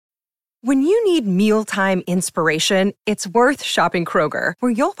When you need mealtime inspiration, it's worth shopping Kroger,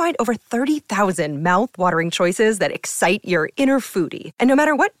 where you'll find over 30,000 mouth-watering choices that excite your inner foodie. And no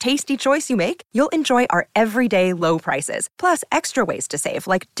matter what tasty choice you make, you'll enjoy our everyday low prices, plus extra ways to save,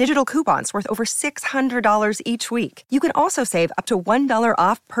 like digital coupons worth over $600 each week. You can also save up to $1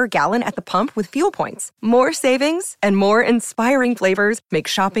 off per gallon at the pump with fuel points. More savings and more inspiring flavors make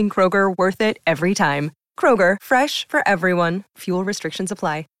shopping Kroger worth it every time. Kroger, fresh for everyone. Fuel restrictions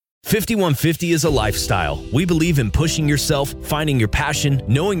apply. 5150 is a lifestyle. We believe in pushing yourself, finding your passion,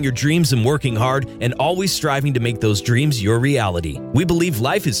 knowing your dreams and working hard, and always striving to make those dreams your reality. We believe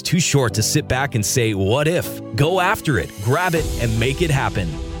life is too short to sit back and say, what if? Go after it, grab it, and make it happen.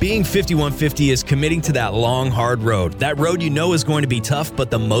 Being 5150 is committing to that long, hard road. That road you know is going to be tough,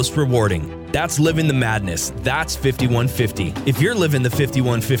 but the most rewarding. That's living the madness. That's 5150. If you're living the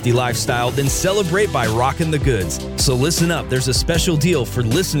 5150 lifestyle, then celebrate by rocking the goods. So listen up. There's a special deal for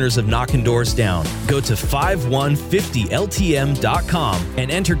listeners of Knocking Doors Down. Go to 5150ltm.com and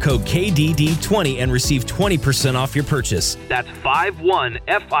enter code KDD20 and receive 20% off your purchase. That's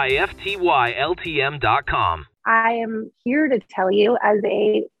 5150ltm.com. I am here to tell you as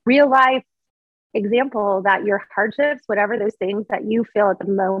a real life example that your hardships, whatever those things that you feel at the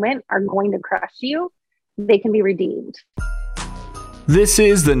moment are going to crush you, they can be redeemed. This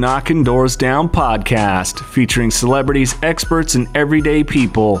is the Knocking Doors Down podcast, featuring celebrities, experts, and everyday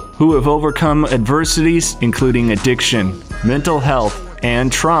people who have overcome adversities, including addiction, mental health,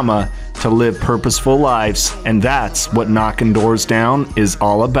 and trauma, to live purposeful lives. And that's what Knocking Doors Down is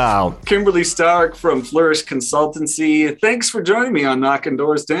all about. Kimberly Stark from Flourish Consultancy. Thanks for joining me on Knocking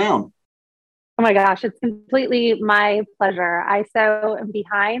Doors Down. Oh my gosh, it's completely my pleasure. I so am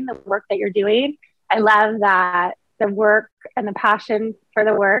behind the work that you're doing. I love that the work and the passion for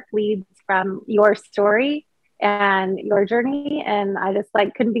the work leads from your story and your journey. And I just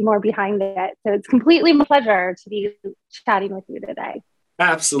couldn't be more behind it. So it's completely my pleasure to be chatting with you today.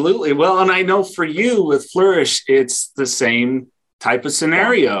 Absolutely. Well, and I know for you with Flourish, it's the same type of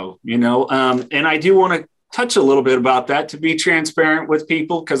scenario, and I do want to touch a little bit about that to be transparent with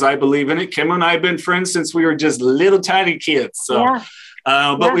people because I believe in it. Kim and I have been friends since we were just little tiny kids. So,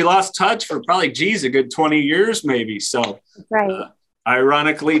 but we lost touch for probably, a good 20 years maybe. So, right.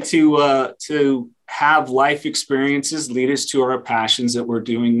 Ironically, to have life experiences lead us to our passions that we're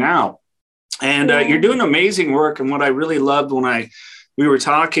doing now. And you're doing amazing work. And what I really loved when we were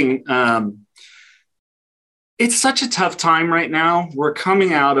talking, it's such a tough time right now. We're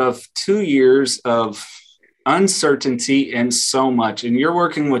coming out of 2 years of uncertainty and so much. And you're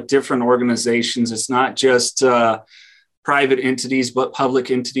working with different organizations. It's not just private entities, but public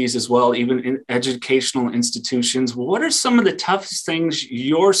entities as well, even in educational institutions. What are some of the toughest things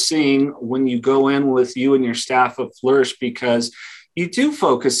you're seeing when you go in with you and your staff of Flourish? Because you do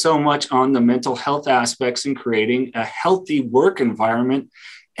focus so much on the mental health aspects and creating a healthy work environment.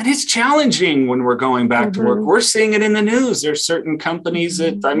 And it's challenging when we're going back to work. We're seeing it in the news. There's certain companies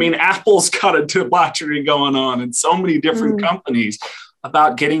Apple's got a debauchery going on and so many different companies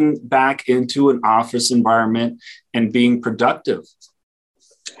about getting back into an office environment and being productive.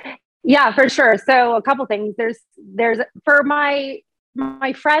 Yeah, for sure. So a couple things. There's for my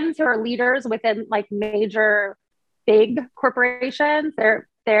friends who are leaders within major big corporations,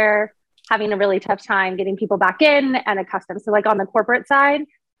 they're having a really tough time getting people back in and accustomed. So on the corporate side,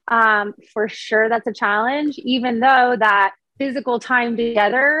 for sure, that's a challenge, even though that physical time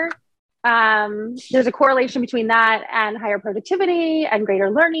together, there's a correlation between that and higher productivity and greater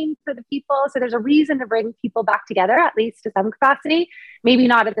learning for the people. So there's a reason to bring people back together, at least to some capacity, maybe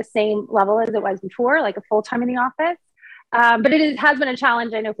not at the same level as it was before, like a full-time in the office. But it has been a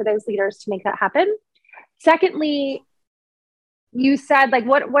challenge, I know, for those leaders to make that happen. Secondly, you said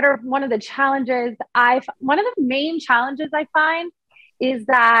what are one of the challenges one of the main challenges I find is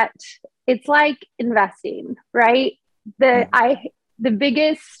that it's like investing, right? The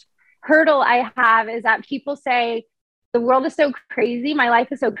biggest hurdle I have is that people say the world is so crazy, my life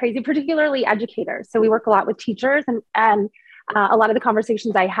is so crazy, particularly educators. So we work a lot with teachers and a lot of the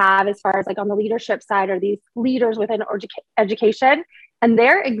conversations I have as far as on the leadership side are these leaders within education. And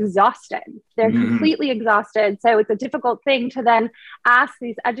they're exhausted. They're completely exhausted. So it's a difficult thing to then ask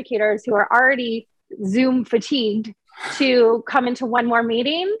these educators who are already Zoom fatigued to come into one more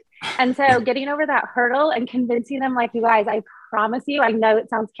meeting. And so getting over that hurdle and convincing them, you guys, I promise you, I know it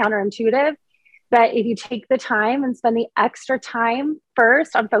sounds counterintuitive, but if you take the time and spend the extra time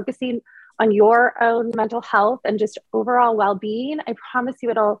first on focusing on your own mental health and just overall well-being, I promise you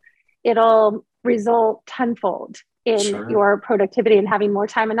it'll result tenfold in Sure. your productivity and having more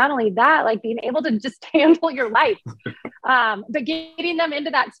time. And not only that, like being able to just handle your life, but getting them into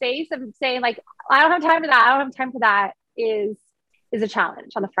that space and saying like, I don't have time for that. I don't have time for that is a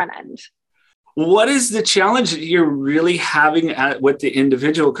challenge on the front end. What is the challenge that you're really having with the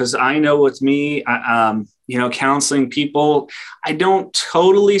individual? Because I know with me, counseling people, I don't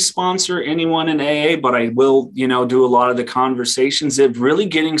totally sponsor anyone in AA, but I will, do a lot of the conversations of really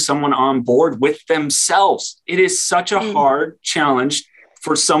getting someone on board with themselves. It is such a hard challenge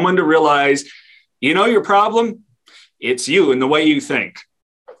for someone to realize, your problem, it's you and the way you think.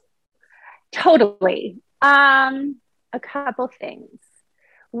 Totally. A couple things.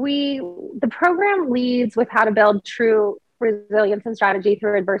 The program leads with how to build true resilience and strategy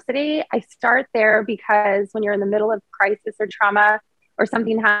through adversity. I start there because when you're in the middle of crisis or trauma, or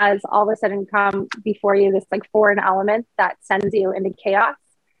something has all of a sudden come before you, this like foreign element that sends you into chaos,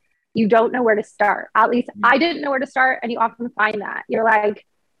 you don't know where to start. At least I didn't know where to start. And you often find that you're like,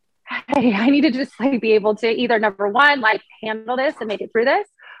 hey, I need to just like be able to either, number one, like handle this and make it through this,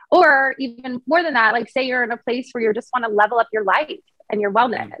 or even more than that, like say you're in a place where you just want to level up your life and your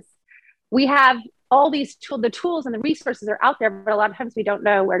wellness. We have all these the tools and the resources are out there, but a lot of times we don't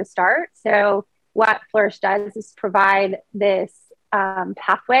know where to start. So what Flourish does is provide this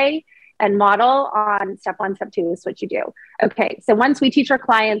pathway and model on step 1, step 2 is what you do. Okay, so once we teach our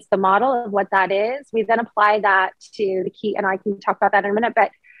clients the model of what that is, we then apply that to the key, and I can talk about that in a minute,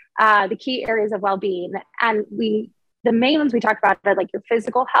 but the key areas of well-being. And the main ones we talk about are like your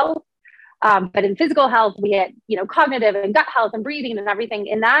physical health. But in physical health, we get, cognitive and gut health and breathing and everything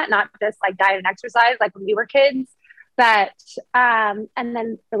in that, not just like diet and exercise, like when we were kids, but, and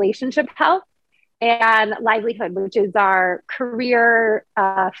then relationship health and livelihood, which is our career,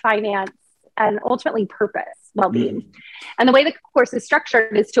 finance, and ultimately purpose, well-being. And the way the course is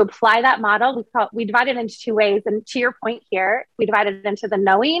structured is to apply that model. We divide it into 2 ways. And to your point here, we divide it into the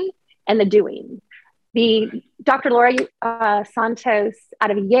knowing and the doing. Dr. Laurie Santos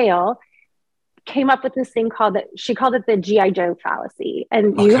out of Yale came up with this thing she called it the G.I. Joe fallacy.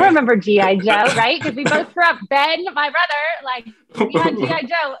 And you remember G.I. Joe, right? Because we both grew up, Ben, my brother, like we had G.I.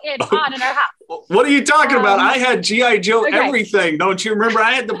 Joe in our house. What are you talking about? I had G.I. Joe everything. Don't you remember?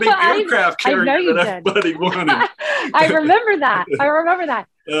 I had the big aircraft carrier that everybody wanted. I remember that.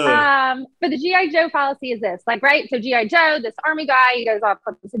 But the G.I. Joe fallacy is this, like, right? So G.I. Joe, this army guy, he goes off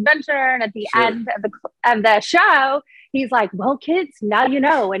on this adventure. And at the end of the show, he's like, well, kids, now you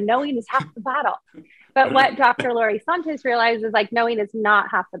know, and knowing is half the battle. But what Dr. Laurie Santos realized is like knowing is not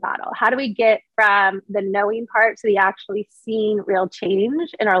half the battle. How do we get from the knowing part to the actually seeing real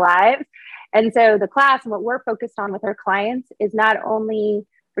change in our lives? And so the class and what we're focused on with our clients is not only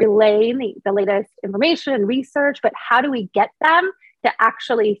relaying the latest information and research, but how do we get them to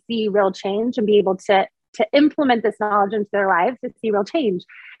actually see real change and be able to implement this knowledge into their lives to see real change.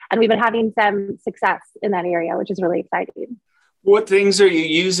 And we've been having some success in that area, which is really exciting. What things are you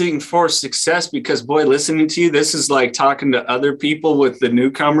using for success? Because boy, listening to you, this is like talking to other people with the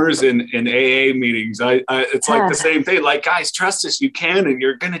newcomers in AA meetings. It's like the same thing. Like, guys, trust us, you can, and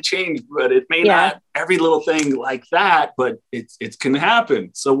you're going to change, but it may not every little thing like that, but it can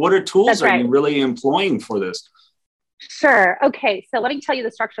happen. So what are tools you really employing for this? Sure. Okay. So let me tell you the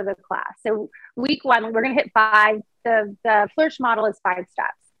structure of the class. So week 1, we're going to hit 5. The Flourish model is 5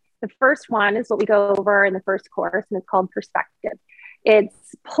 steps. The first one is what we go over in the first course, and it's called perspective. It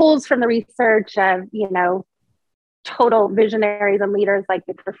pulls from the research of, total visionaries and leaders like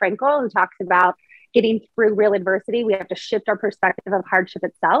Viktor Frankl, who talks about getting through real adversity. We have to shift our perspective of hardship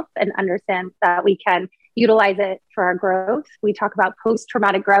itself and understand that we can utilize it for our growth. We talk about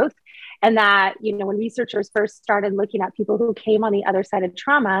post-traumatic growth, and that, when researchers first started looking at people who came on the other side of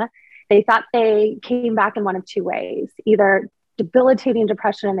trauma, they thought they came back in one of 2 ways, either debilitating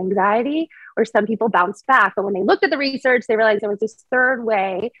depression and anxiety, or some people bounced back. But when they looked at the research, they realized there was this third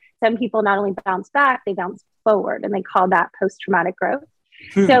way. Some people not only bounce back, they bounce forward, and they call that post-traumatic growth.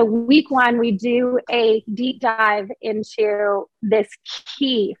 So week 1, we do a deep dive into this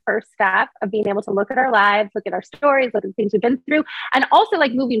key first step of being able to look at our lives, look at our stories, look at the things we've been through, and also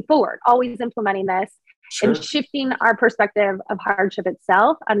like moving forward, always implementing this and shifting our perspective of hardship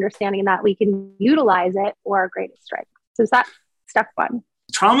itself, understanding that we can utilize it for our greatest strength. So that's step 1.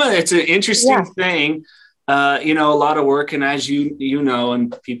 Trauma, it's an interesting thing. A lot of work, and as you know,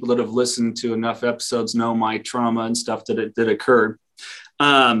 and people that have listened to enough episodes know my trauma and stuff that occurred.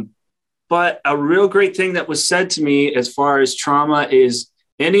 But a real great thing that was said to me as far as trauma is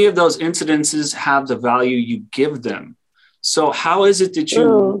any of those incidences have the value you give them. So how is it that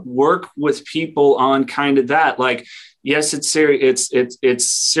you work with people on kind of that? Like, yes, it's serious. It's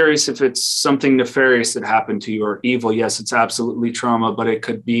serious if it's something nefarious that happened to you or evil. Yes, it's absolutely trauma, but it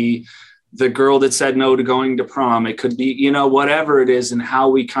could be the girl that said no to going to prom. It could be, whatever it is, and how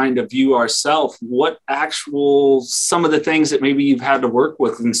we kind of view ourselves. What some of the things that maybe you've had to work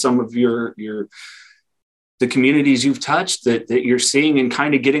with in some of the communities you've touched that you're seeing and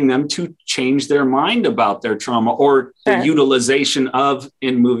kind of getting them to change their mind about their trauma or the utilization of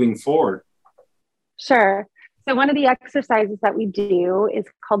in moving forward? Sure. So one of the exercises that we do is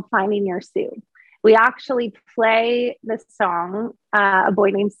called Finding Your Sue. We actually play the song, A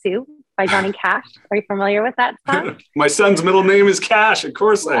Boy Named Sue by Johnny Cash. Are you familiar with that song? My son's middle name is Cash. Of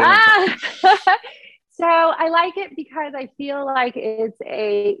course I am. So I like it because I feel like it's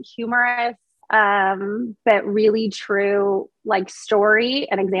a humorous, but really true, like story,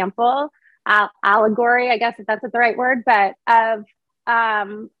 an example, allegory, I guess if that's the right word, but of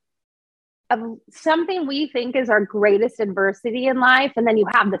something we think is our greatest adversity in life. And then you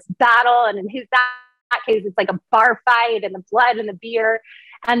have this battle, and in that case, it's like a bar fight and the blood and the beer.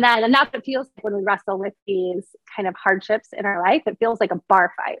 And that's what it feels like when we wrestle with these kind of hardships in our life. It feels like a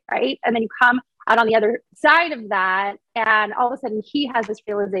bar fight, right? And then you come out on the other side of that, and all of a sudden he has this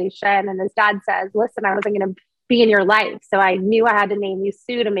realization, and his dad says, listen, I wasn't going to be in your life. So I knew I had to name you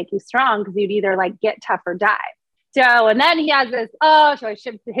Sue to make you strong, because you'd either like get tough or die. So, and then he has this, so I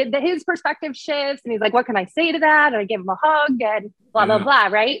shift his perspective shifts, and he's like, what can I say to that? And I give him a hug and blah, blah, blah.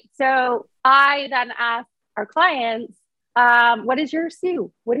 Right. So I then ask our clients, what is your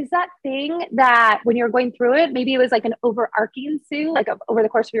Sue? What is that thing that when you're going through it, maybe it was like an overarching Sue, like over the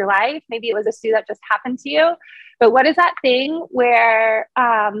course of your life, maybe it was a Sue that just happened to you. But what is that thing where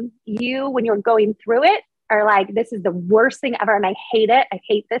you, when you're going through it, are like, this is the worst thing ever, and I hate it. I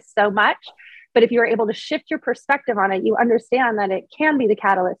hate this so much. But if you're able to shift your perspective on it, you understand that it can be the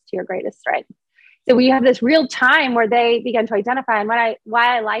catalyst to your greatest strength. So we have this real time where they begin to identify. And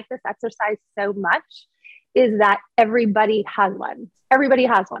why I like this exercise so much is that everybody has one. Everybody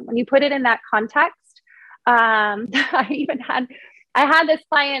has one. When you put it in that context, I had this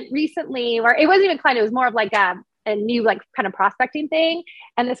client recently where it wasn't even a client, it was more of like a new like kind of prospecting thing.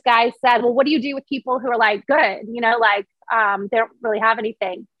 And this guy said, well, what do you do with people who are like good, they don't really have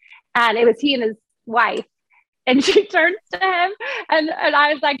anything? And it was he and his wife. And she turns to him and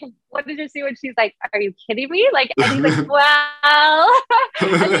I was like, what did you see? And she's like, are you kidding me? And he's like, well,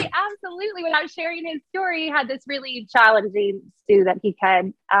 and he absolutely, without sharing his story, had this really challenging Sue that he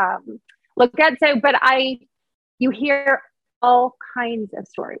could look at. So, but you hear all kinds of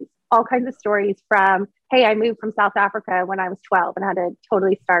stories from, hey, I moved from South Africa when I was 12 and had to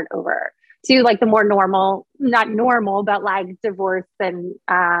totally start over, to like the more normal, not normal, but like divorce and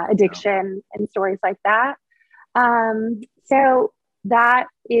addiction and stories like that. So that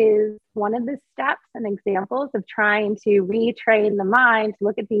is one of the steps and examples of trying to retrain the mind to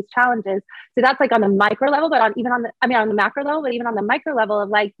look at these challenges. So that's like on the micro level, but on the macro level, but even on the micro level of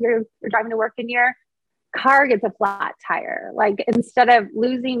like, you're driving to work and your car gets a flat tire. Like, instead of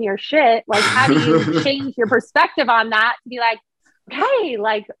losing your shit, like, how do you change your perspective on that to be like, okay,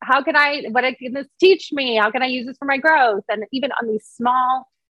 like, what can this teach me? How can I use this for my growth? And even on these small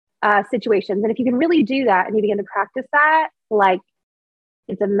situations. And if you can really do that and you begin to practice that, like,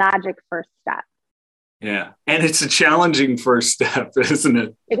 it's a magic first step. Yeah. And it's a challenging first step, isn't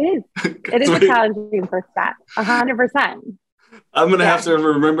it? It is. It is a challenging first step. 100%. I'm going to have to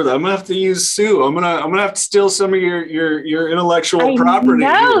remember that. I'm going to have to use Sue. I'm going to have to steal some of your intellectual property.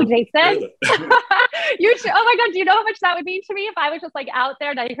 No, Jason. You should. Oh my God. Do you know how much that would mean to me if I was just like out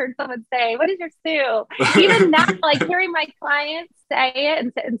there and I heard someone say, what is your Sue? Even now, like hearing my clients say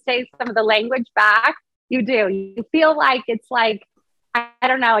it and say some of the language back, you do. You feel like it's like, I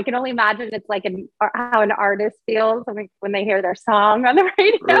don't know. I can only imagine it's like how an artist feels when they hear their song on the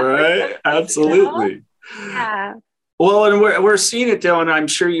radio. Right. Absolutely. Yeah. Well, and we're seeing it, though, and I'm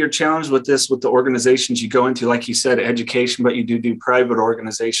sure you're challenged with this with the organizations you go into, like you said, education, but you do private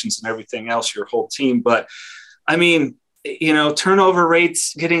organizations and everything else, your whole team. But I mean, turnover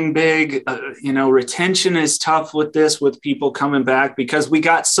rates getting big, retention is tough with this, with people coming back, because we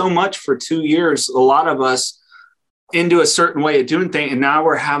got so much for 2 years, a lot of us, into a certain way of doing things. And now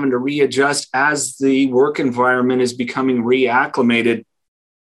we're having to readjust as the work environment is becoming reacclimated.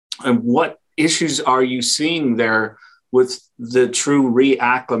 And what issues are you seeing there with the true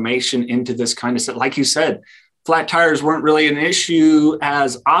reacclimation into this kind of stuff? Like you said, flat tires weren't really an issue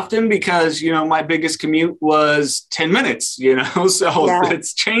as often because, my biggest commute was 10 minutes, so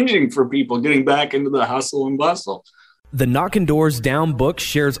It's changing for people getting back into the hustle and bustle. The Knockin' Doors Down book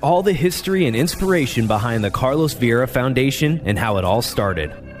shares all the history and inspiration behind the Carlos Vieira Foundation and how it all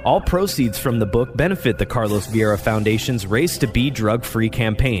started. All proceeds from the book benefit the Carlos Vieira Foundation's Race to Be Drug-Free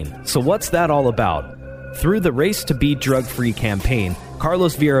campaign. So what's that all about? Through the Race to Be Drug-Free campaign,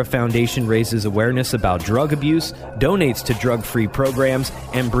 Carlos Vieira Foundation raises awareness about drug abuse, donates to drug-free programs,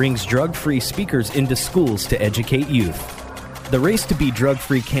 and brings drug-free speakers into schools to educate youth. The Race to Be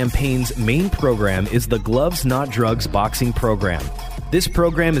Drug-Free campaign's main program is the Gloves Not Drugs boxing program. This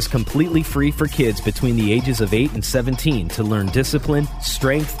program is completely free for kids between the ages of 8 and 17 to learn discipline,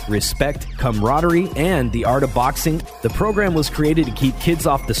 strength, respect, camaraderie, and the art of boxing. The program was created to keep kids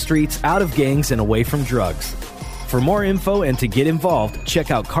off the streets, out of gangs, and away from drugs. For more info and to get involved, check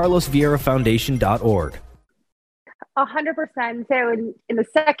out carlosvierafoundation.org. 100%. So in the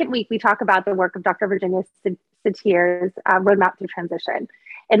second week, we talk about the work of Dr. Virginia Satir's Roadmap to Transition.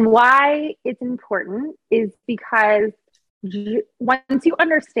 And why it's important is because once you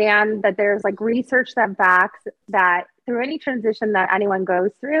understand that there's like research that backs that through any transition that anyone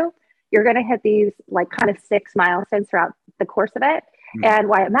goes through, you're going to hit these like kind of 6 milestones throughout the course of it. Mm-hmm. And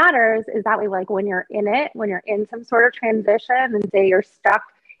why it matters is that way, like when you're in it, when you're in some sort of transition and say you're stuck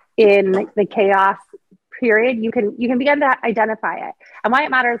in like the chaos period, you can begin to identify it. And why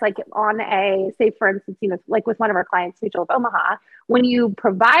it matters, like on a, say for instance, like with one of our clients, Mutual of Omaha, when you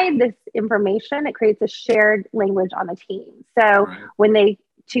provide this information, it creates a shared language on the team. So right. When they,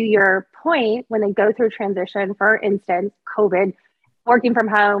 to your point, when they go through transition, for instance, COVID, working from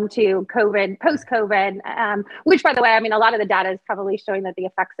home to COVID, post-COVID, which by the way, I mean, a lot of the data is probably showing that the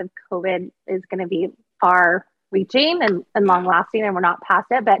effects of COVID is going to be far reaching and long lasting, and we're not past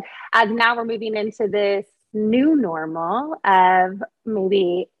it. But as now we're moving into this new normal of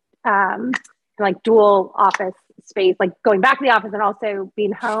maybe like dual office space, like going back to the office and also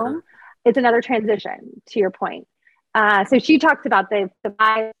being home, sure. It's another transition to your point. So she talks about the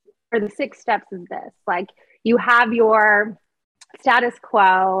 5 or the 6 steps of this. Like you have your status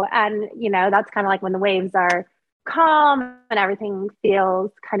quo, and that's kind of like when the waves are calm and everything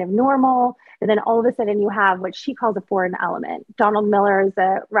feels kind of normal. And then all of a sudden you have what she calls a foreign element. Donald Miller is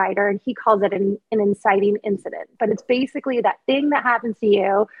a writer, and he calls it an inciting incident. But it's basically that thing that happens to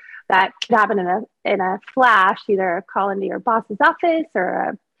you that could happen in a flash, either a call into your boss's office or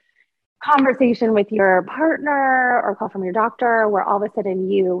a conversation with your partner or a call from your doctor, where all of a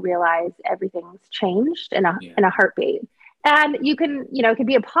sudden you realize everything's changed in a heartbeat. And you can, it could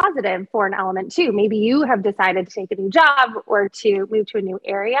be a positive foreign element too. Maybe you have decided to take a new job or to move to a new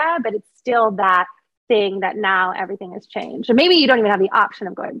area, but it's still that thing that now everything has changed. And maybe you don't even have the option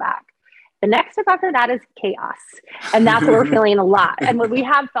of going back. The next step after that is chaos. And that's what we're feeling a lot. And what we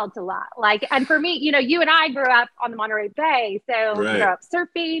have felt a lot. Like, and for me, you and I grew up on the Monterey Bay. So we grew up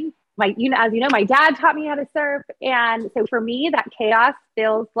surfing. As you know, my dad taught me how to surf. And so for me, that chaos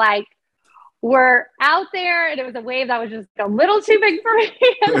feels like we're out there and it was a wave that was just a little too big for me.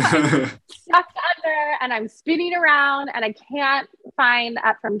 And I'm stuck under and I'm spinning around and I can't find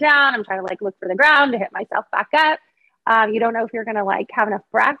up from down. I'm trying to like look for the ground to hit myself back up. You don't know if you're going to like have enough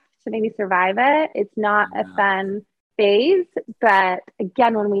breath to maybe survive it. It's not a fun phase, but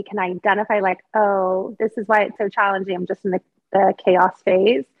again, when we can identify like, oh, this is why it's so challenging, I'm just in the chaos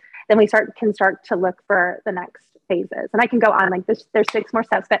phase, then we can start to look for the next phases. And I can go on like this, there's 6 more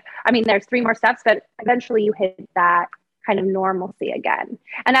steps, but I mean, there's 3 more steps, but eventually you hit that kind of normalcy again.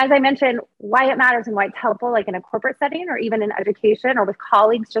 And as I mentioned, why it matters and why it's helpful, like in a corporate setting or even in education or with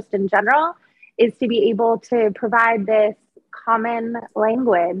colleagues just in general, is to be able to provide this common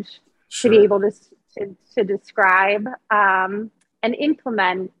language to be able to describe and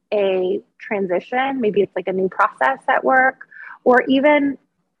implement a transition. Maybe it's like a new process at work, or even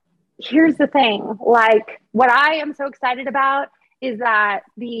here's the thing, like what I am so excited about is that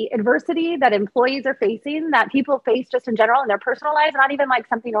the adversity that employees are facing, that people face just in general in their personal lives, not even like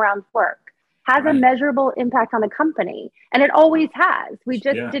something around work, has a measurable impact on the company. And it always has. We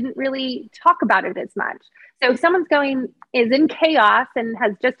just didn't really talk about it as much. So if someone's is in chaos and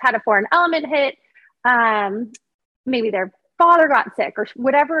has just had a foreign element hit, maybe their father got sick or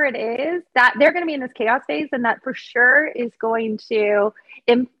whatever it is, that they're going to be in this chaos phase, and that for sure is going to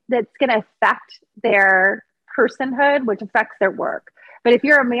affect their personhood, which affects their work. But if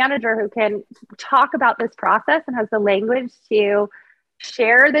you're a manager who can talk about this process and has the language to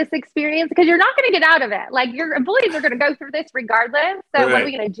share this experience, because you're not going to get out of it. Like your employees are going to go through this regardless. So what are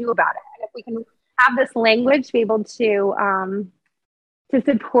we going to do about it? And if we can have this language to be able to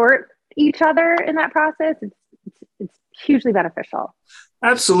support each other in that process, it's hugely beneficial.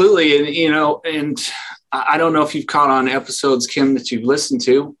 Absolutely. And, and I don't know if you've caught on episodes, Kim, that you've listened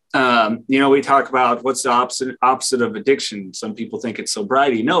to. We talk about what's the opposite of addiction. Some people think it's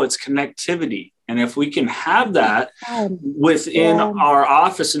sobriety. No, it's connectivity. And if we can have that within our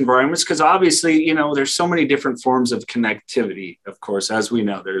office environments, because obviously, there's so many different forms of connectivity. Of course, as we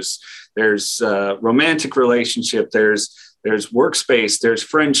know, there's romantic relationship, there's workspace, there's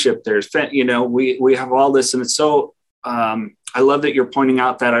friendship, we have all this. And it's so, I love that you're pointing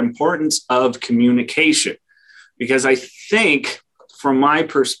out that importance of communication, because I think from my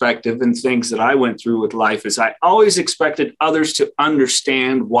perspective and things that I went through with life is I always expected others to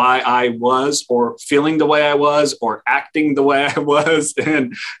understand why I was, or feeling the way I was, or acting the way I was.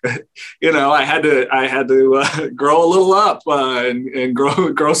 And, I had to grow a little up and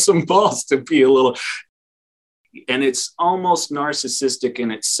grow some balls to be a little, and it's almost narcissistic in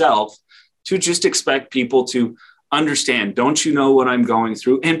itself to just expect people to understand. Don't you know what I'm going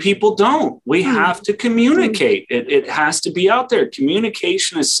through? And people don't. We have to communicate. It has to be out there.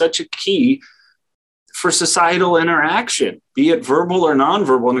 Communication is such a key for societal interaction, be it verbal or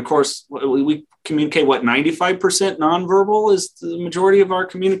nonverbal. And of course, we communicate 95% nonverbal is the majority of our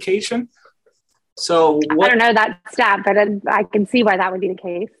communication. So I don't know that stat, but I can see why that would be the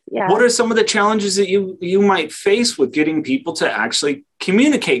case. Yeah. What are some of the challenges that you might face with getting people to actually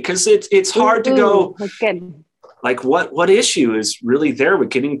communicate? Because it's hard to go. That's good. Like what issue is really there with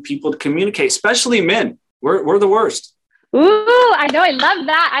getting people to communicate, especially men? We're the worst. Ooh, I know. I love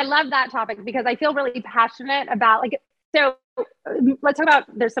that. I love that topic because I feel really passionate about so let's talk about,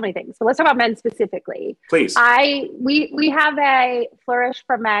 there's so many things. So let's talk about men specifically. Please. We have a Flourish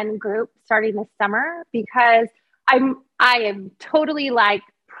for Men group starting this summer because I am totally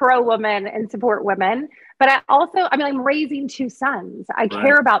pro woman and support women, but I'm raising two sons. I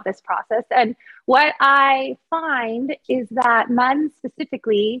care about this process. And what I find is that men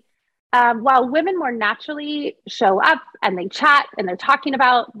specifically, while women more naturally show up and they chat and they're talking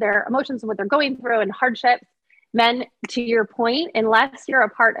about their emotions and what they're going through and hardships, men, to your point, unless you're a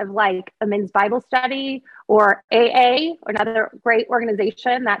part of a men's Bible study or AA, or another great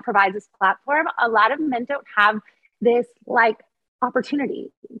organization that provides this platform, a lot of men don't have this opportunity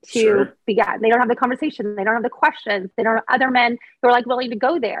to begin. They don't have the conversation. They don't have the questions. They don't have other men who are willing to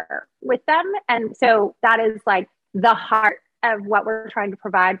go there with them. And so that is the heart of what we're trying to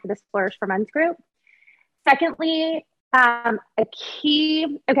provide for this Flourish for Men's group. Secondly,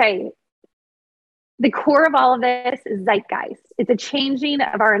 the core of all of this is zeitgeist. It's a changing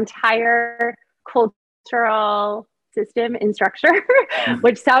of our entire cultural system and structure,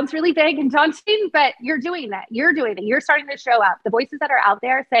 which sounds really big and daunting, but you're doing that. You're doing it. You're starting to show up. The voices that are out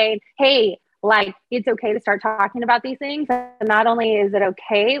there saying, hey, it's okay to start talking about these things. And not only is it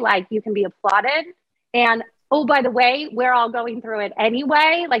okay, you can be applauded. And oh, by the way, we're all going through it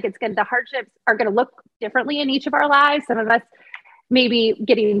anyway. The hardships are going to look differently in each of our lives. Some of us may be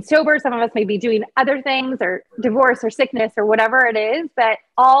getting sober. Some of us may be doing other things, or divorce or sickness or whatever it is, but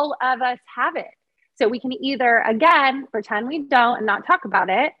all of us have it. So we can either, again, pretend we don't and not talk about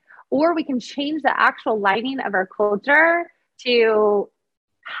it, or we can change the actual lighting of our culture to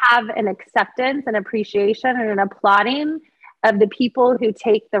have an acceptance and appreciation and an applauding of the people who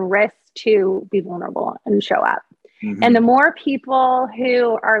take the risk to be vulnerable and show up. Mm-hmm. And the more people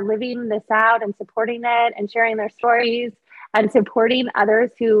who are living this out and supporting it and sharing their stories and supporting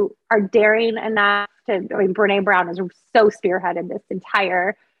others who are daring enough Brene Brown has so spearheaded this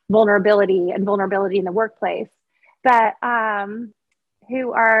entire vulnerability in the workplace, but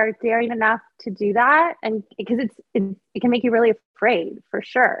who are daring enough to do that. And because it can make you really afraid, for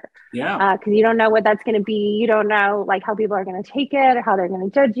sure. Yeah. Because you don't know what that's going to be. You don't know how people are going to take it or how they're going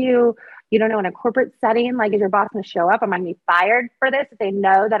to judge you. You don't know in a corporate setting, is your boss going to show up? Am I going to be fired for this if they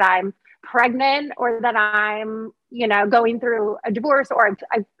know that I'm pregnant, or that I'm, going through a divorce, or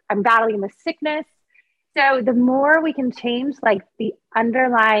I'm battling this sickness? So the more we can change the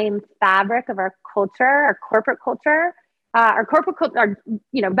underlying fabric of our culture, our corporate culture, our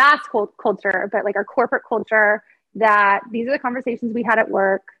vast culture, but our corporate culture, that these are the conversations we had at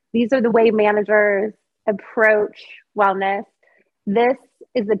work. These are the way managers approach wellness. This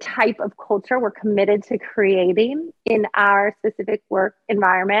is the type of culture we're committed to creating in our specific work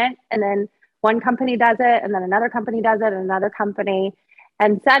environment. And then one company does it, and then another company does it, and another company.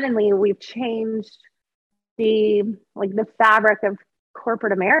 And suddenly we've changed the fabric of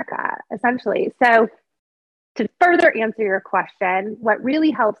corporate America, essentially. So to further answer your question, what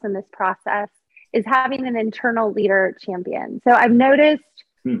really helps in this process is having an internal leader champion. So I've noticed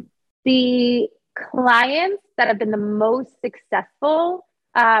the clients that have been the most successful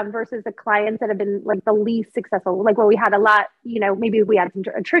versus the clients that have been the least successful, where we had a lot, maybe we had some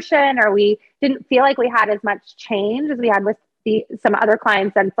attrition, or we didn't feel like we had as much change as we had with some other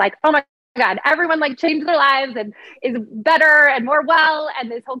clients, and it's like, oh my God, everyone like changed their lives and is better and more well,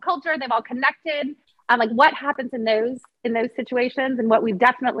 and this whole culture, they've all connected. Like what happens in those situations? And what we've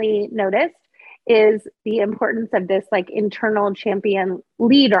definitely noticed is the importance of this like internal champion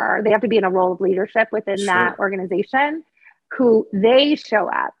leader. They have to be in a role of leadership within that organization, who they show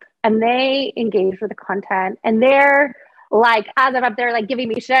up and they engage with the content, and they're like, as I'm up there, like giving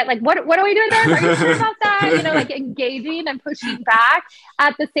me shit, like, what are we doing there? Are you sure about that? You know, like engaging and pushing back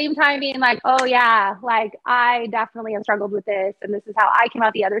at the same time being like, oh yeah, like I definitely have struggled with this, and this is how I came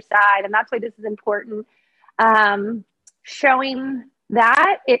out the other side. And that's why this is important. Showing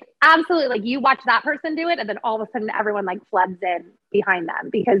that it absolutely, like you watch that person do it, and then all of a sudden everyone like floods in behind them,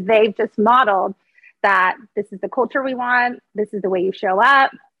 because they've just modeled that this is the culture we want. This is the way you show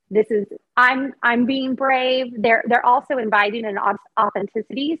up. This is, I'm being brave. They're also inviting an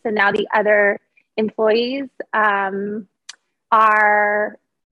authenticity. So now the other employees are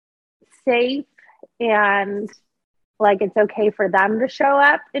safe, and like it's okay for them to show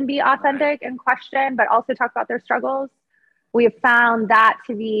up and be authentic and question, but also talk about their struggles. We have found that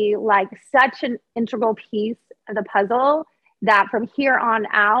to be like such an integral piece of the puzzle that from here on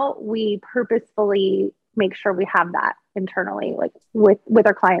out, we purposefully make sure we have that internally, like with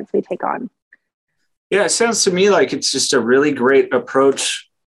our clients we take on. Yeah, it sounds to me like it's just a really great approach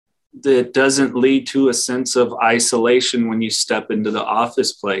that doesn't lead to a sense of isolation when you step into the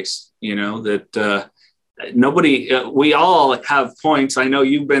office place. You know, that we all have points. I know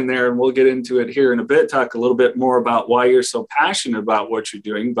you've been there, and we'll get into it here in a bit, talk a little bit more about why you're so passionate about what you're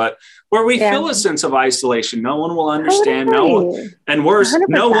doing, but where we feel a sense of isolation. No one will understand. No one, and worse, 100%.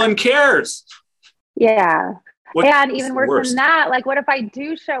 No one cares. Yeah. And even worse than that, like what if I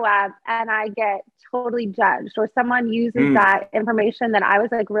do show up and I get totally judged, or someone uses that information that I was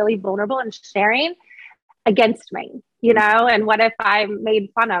like really vulnerable and sharing against me, you know? And what if I'm made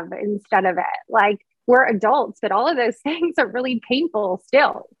fun of instead of it? Like, we're adults, but all of those things are really painful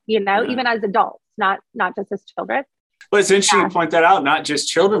still, you know, even as adults, not just as children. Well, it's interesting to point that out, not just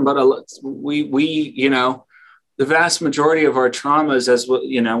children, but we, you know, the vast majority of our traumas, as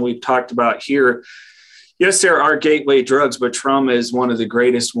you know, we've talked about here. Yes, there are gateway drugs, but trauma is one of the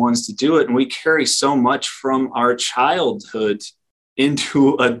greatest ones to do it. And we carry so much from our childhood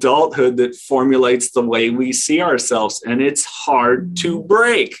into adulthood that formulates the way we see ourselves. And it's hard to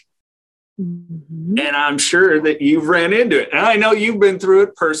break. Mm-hmm. And I'm sure that you've ran into it. And I know you've been through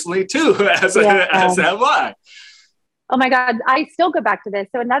it personally too, as have I. Oh my God, I still go back to this.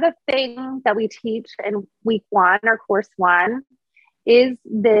 So another thing that we teach in week 1 or course 1 is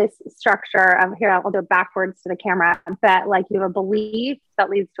this structure of, here, I'll do it backwards to the camera, but like you have a belief that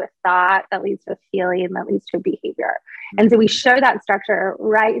leads to a thought, that leads to a feeling, that leads to a behavior. And so we show that structure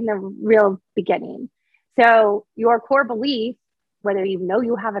right in the real beginning. So your core belief, whether you know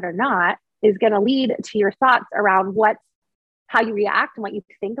you have it or not, is going to lead to your thoughts around how you react and what you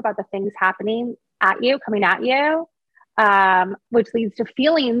think about the things happening at you, coming at you, which leads to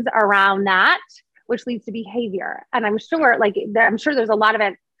feelings around that, which leads to behavior. And I'm sure, there's a lot of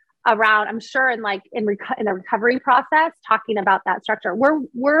it around, I'm sure in the recovery process, talking about that structure.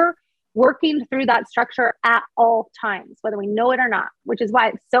 We're working through that structure at all times, whether we know it or not, which is why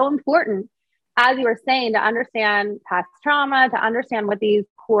it's so important, as you were saying, to understand past trauma, to understand what these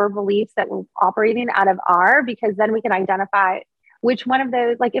core beliefs that we're operating out of are, because then we can identify which one of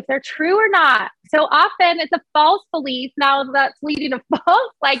those, like if they're true or not. So often it's a false belief now that's leading to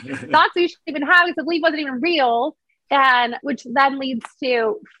false, like thoughts we shouldn't even have because the belief wasn't even real, and which then leads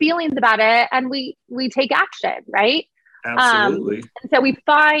to feelings about it, and we take action, right? Absolutely. And so we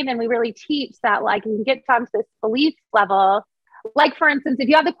find, and we really teach that, like, you can get down to this belief level. Like, for instance, if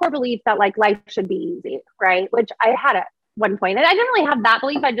you have the core belief that like life should be easy, right? Which I had at one point, and I didn't really have that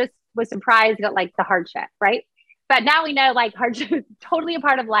belief. I just was surprised at like the hardship, right? But now we know like hardship is totally a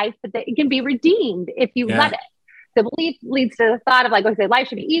part of life, but that it can be redeemed if you let it. The belief leads to the thought of like, okay, life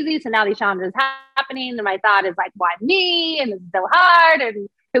should be easy. So now these challenges happening. And my thought is like, why me? And this is so hard. And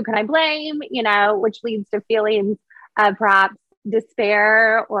who can I blame? You know, which leads to feelings of perhaps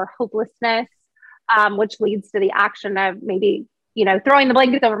despair or hopelessness, which leads to the action of maybe, you know, throwing the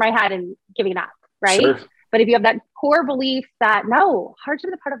blankets over my head and giving up, right? Sure. But if you have that core belief that no, hardship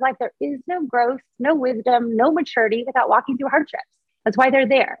is a part of life, there is no growth, no wisdom, no maturity without walking through hardships. That's why they're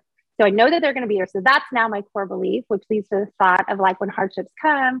there. So I know that they're going to be here. So that's now my core belief, which leads to the thought of like, when hardships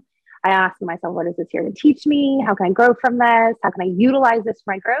come, I ask myself, what is this here to teach me? How can I grow from this? How can I utilize this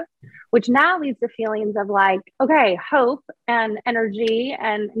for my growth? Which now leads to feelings of like, okay, hope and energy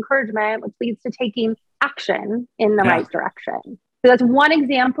and encouragement, which leads to taking action in the right direction. So that's one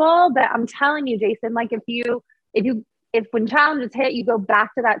example, but I'm telling you, Jason, like if you if when challenges hit, you go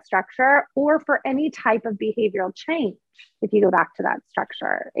back to that structure, or for any type of behavioral change, if you go back to that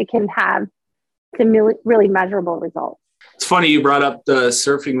structure, it can have some really measurable results. It's funny you brought up the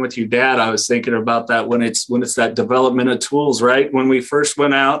surfing with your dad. I was thinking about that when it's that development of tools, right? When we first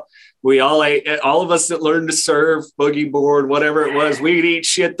went out, we all of us that learned to surf, boogie board, whatever it was, we'd eat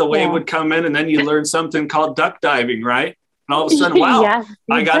shit, the wave would come in, and then you learn something called duck diving, right? And all of a sudden, wow, yes,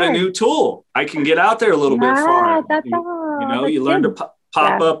 I got a new tool. I can get out there a little bit farther. You learn to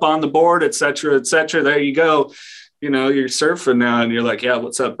pop up on the board, et cetera, et cetera. There you go. You're surfing now, and you're like, yeah,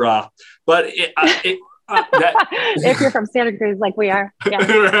 what's up, brah? But if you're from Santa Cruz, like we are,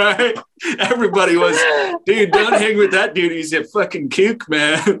 right? Everybody was, dude, don't hang with that dude. He's a fucking kook,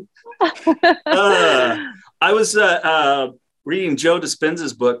 man. I was reading Joe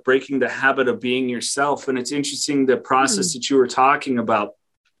Dispenza's book, Breaking the Habit of Being Yourself. And it's interesting, the process that you were talking about,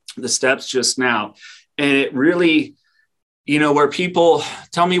 the steps just now. And it really, where people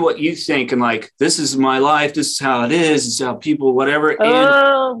tell me what you think, and like, this is my life, this is how it is, this is how people, whatever.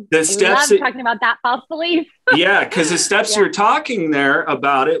 And the steps talking about that false belief. Yeah, because the steps you're talking there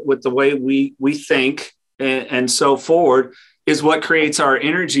about it, with the way we think and so forward, is what creates our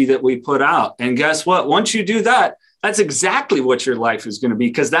energy that we put out. And guess what? Once you do that, that's exactly what your life is going to be,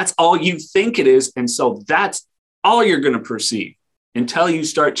 because that's all you think it is. And so that's all you're going to perceive until you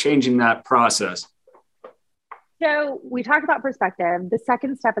start changing that process. So we talked about perspective. The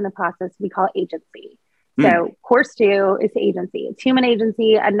second step in the process we call agency. So course 2 is agency. It's human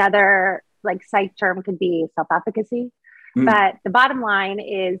agency. Another like psych term could be self-efficacy. But the bottom line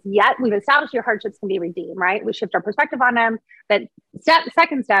is, we've established your hardships can be redeemed, right? We shift our perspective on them. But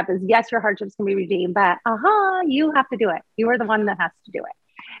second step is, yes, your hardships can be redeemed, but you have to do it. You are the one that has to do it.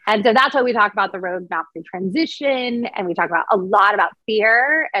 And so that's why we talk about the roadmap through transition. And we talk about a lot about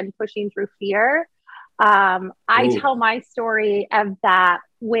fear and pushing through fear. I tell my story of that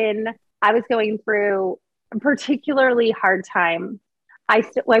when I was going through a particularly hard time. I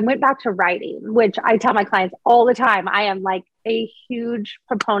went back to writing, which I tell my clients all the time. I am like a huge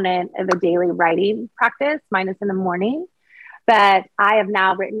proponent of a daily writing practice, minus in the morning. But I have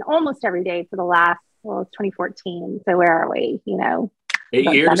now written almost every day for the last, it's 2014. So where are we?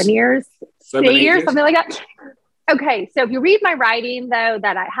 8 years? 7 years? 8 years, something like that. Okay. So if you read my writing, though,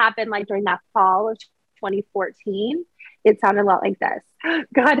 that happened like during that fall of 2014, it sounded a lot like this.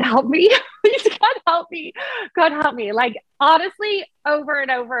 God help me. Please, God help me. God help me. Like, honestly, over and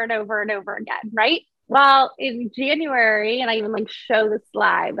over and over and over again, right? Well, in January, and I even like show the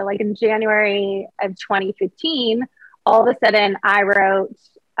slide, but like in January of 2015, all of a sudden I wrote,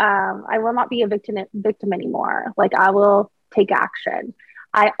 I will not be a victim anymore. Like, I will take action.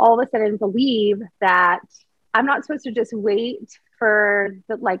 I all of a sudden believe that I'm not supposed to just wait for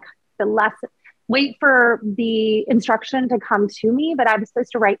wait for the instruction to come to me, but I'm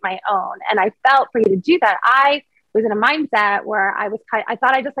supposed to write my own. And I felt for you to do that, I was in a mindset where I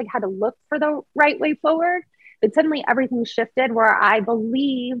thought I just like had to look for the right way forward, but suddenly everything shifted where I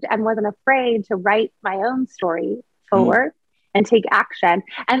believed and wasn't afraid to write my own story forward and take action.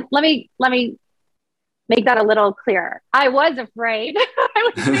 And let me make that a little clearer. I was afraid.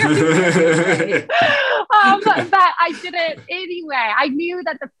 I was very afraid. But I did it anyway. I knew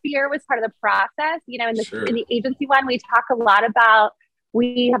that the fear was part of the process. In the agency one, we talk a lot about,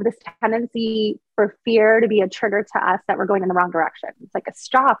 we have this tendency for fear to be a trigger to us that we're going in the wrong direction. It's like a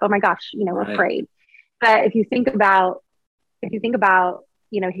stop. Oh my gosh, we're afraid. But if you think about,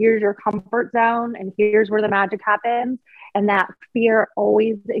 here's your comfort zone and here's where the magic happens, and that fear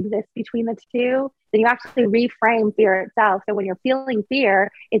always exists between the two, then you actually reframe fear itself. So when you're feeling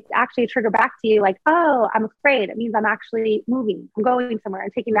fear, it's actually a trigger back to you like, oh, I'm afraid. It means I'm actually moving. I'm going somewhere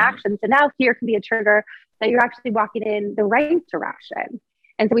and taking action. So now fear can be a trigger that you're actually walking in the right direction.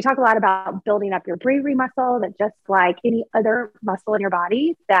 And so we talk a lot about building up your bravery muscle, that just like any other muscle in your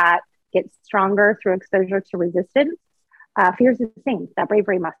body that gets stronger through exposure to resistance, fear is the same, that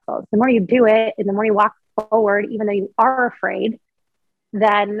bravery muscle. The more you do it and the more you walk forward, even though you are afraid,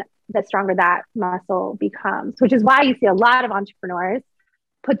 then the stronger that muscle becomes, which is why you see a lot of entrepreneurs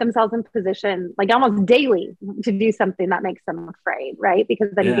put themselves in position like almost daily to do something that makes them afraid, right? Because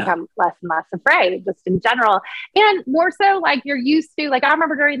then you become less and less afraid just in general. And more so like you're used to, like I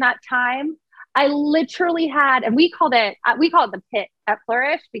remember during that time, I literally had, and we called it the pit at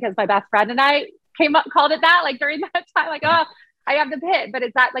Flourish because my best friend and I called it that, like during that time, like, oh, I have the pit, but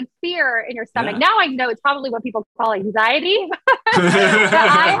it's that like fear in your stomach. Now I know it's probably what people call anxiety. But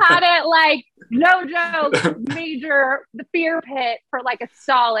I had it like, no joke, the fear pit for like a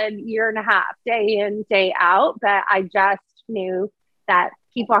solid year and a half, day in, day out. But I just knew that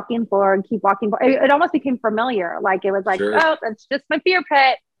keep walking forward, keep walking forward. It almost became familiar. Like it was like, Sure. oh, that's just my fear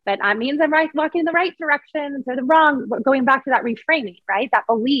pit. But that means I'm walking in the right direction instead of the wrong, going back to that reframing, right? That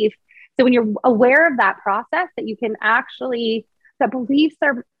belief. So when you're aware of that process, that you can actually, that beliefs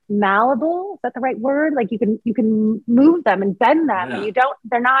are malleable. Is that the right word? Like you can move them and bend them, and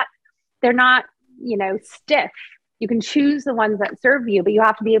they're not, stiff. You can choose the ones that serve you, but you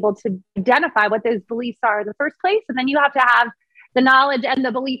have to be able to identify what those beliefs are in the first place. And then you have to have the knowledge and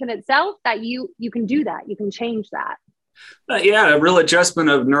the belief in itself that you can do that. You can change that. Yeah, a real adjustment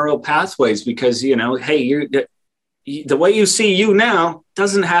of neural pathways, because, hey, the way you see you now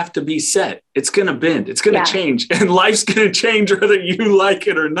doesn't have to be set. It's going to bend. It's going to change. And life's going to change whether you like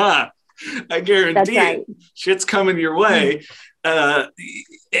it or not. I guarantee it. Shit's coming your way.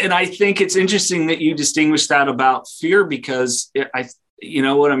 And I think it's interesting that you distinguish that about fear, because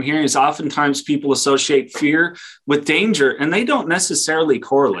what I'm hearing is oftentimes people associate fear with danger, and they don't necessarily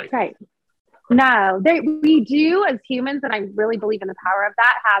correlate. Right. No, we do as humans, and I really believe in the power of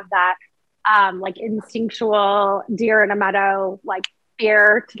that, have that like instinctual deer in a meadow, like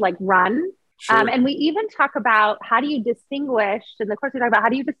fear to like run. Sure. And we even talk about how do you distinguish, in the course we talk about how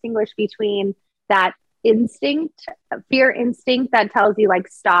do you distinguish between that instinct, fear instinct that tells you like,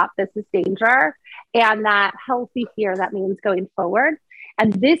 stop, this is danger, and that healthy fear that means going forward.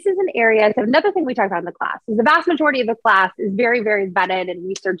 And this is an area, so another thing we talk about in the class is the vast majority of the class is very, very vetted and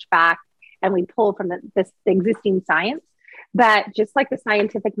research backed, and we pull from the existing science. But just like the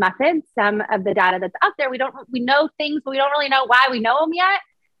scientific method, some of the data that's out there, we know things, but we don't really know why we know them yet.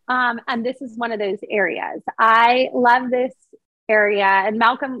 And this is one of those areas. I love this area, and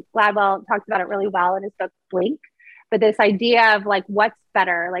Malcolm Gladwell talks about it really well in his book Blink. But this idea of like, what's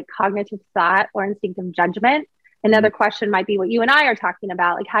better, like cognitive thought or instinctive judgment? Another question might be what you and I are talking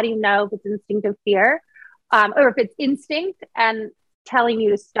about. Like, how do you know if it's instinctive fear, or if it's instinct and telling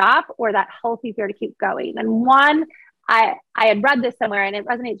you to stop, or that healthy fear to keep going? And one, I had read this somewhere and it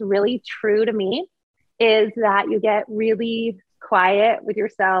resonates really true to me, is that you get really quiet with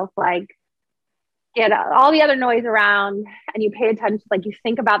yourself, like get all the other noise around, and you pay attention, like you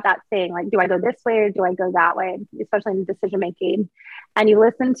think about that thing, like, do I go this way or do I go that way? Especially in decision making. And you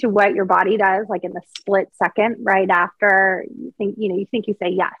listen to what your body does, like in the split second, right after you think you say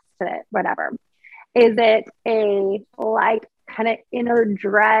yes to it, whatever. Is it a like kind of inner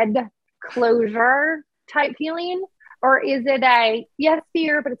dread closure type feeling? Or is it a yes,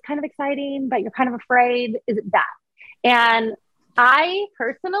 fear, but it's kind of exciting, but you're kind of afraid? Is it that? And I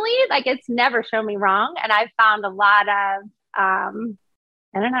personally, like, it's never shown me wrong. And I've found a lot of,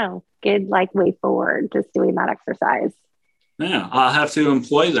 good like way forward just doing that exercise. Yeah, I'll have to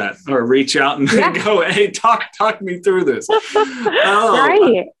employ that, or reach out and go, hey, talk me through this.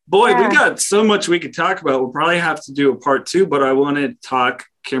 Right. Boy, we got so much we could talk about. We'll probably have to do a part 2, but I want to talk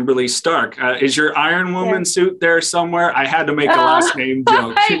Kimberly Stark. Is your Iron Woman suit there somewhere? I had to make a last name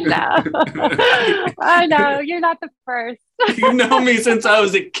joke. I know. You're not the first. You know me since I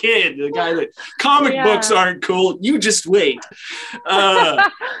was a kid. The guy that comic books aren't cool. You just wait. Oh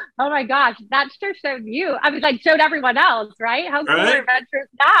my gosh, that sure showed you. I mean, like showed everyone else, right? How cool are adventures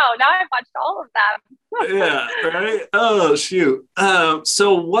now? Now I've watched all of them. Yeah, right. Oh shoot.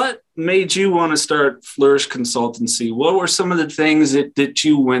 So what made you want to start Flourish Consultancy? What were some of the things that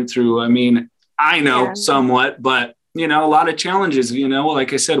you went through? I mean, I know somewhat, but a lot of challenges.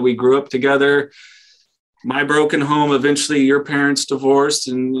 Like I said, we grew up together. My broken home, eventually your parents divorced,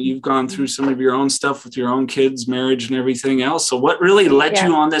 and you've gone through some of your own stuff with your own kids, marriage and everything else. So what really led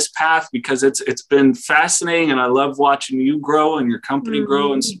you on this path? Because it's been fascinating, and I love watching you grow and your company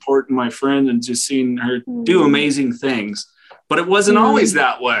grow, and supporting my friend and just seeing her do amazing things. But it wasn't always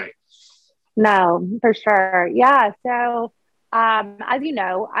that way. No, for sure. Yeah. So as you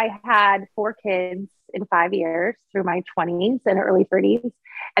know, I had 4 kids in 5 years through my 20s and early 30s.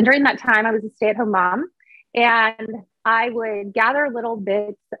 And during that time, I was a stay-at-home mom. And I would gather little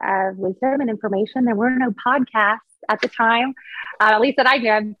bits of wisdom and information. There were no podcasts at the time, at least that I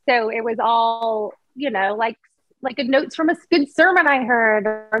did. So it was all, like good notes from a good sermon I heard,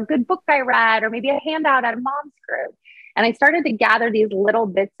 or a good book I read, or maybe a handout at a mom's group. And I started to gather these little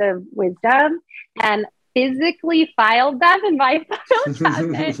bits of wisdom and physically filed them in my file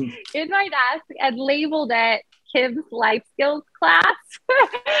cabinet in my desk and labeled it Kim's Life Skills class.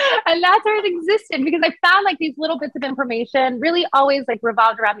 And that's where it existed, because I found like these little bits of information really always like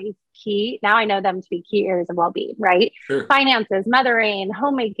revolved around these key, now I know them to be key areas of well-being, right? Sure. Finances, mothering,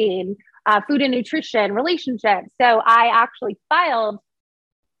 homemaking, food and nutrition, relationships. So I actually filed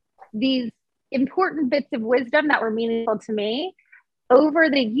these important bits of wisdom that were meaningful to me over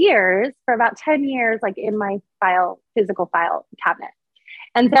the years for about 10 years, like in my physical file cabinet.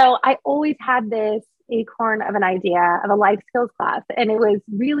 And so I always had this acorn of an idea of a life skills class. And it was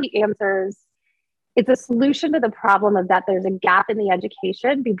really answers. It's a solution to the problem of that there's a gap in the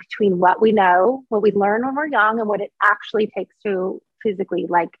education between what we know, what we learn when we're young, and what it actually takes to physically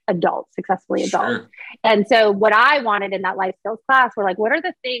like adults, successfully adults. Sure. And so what I wanted in that life skills class were like, what are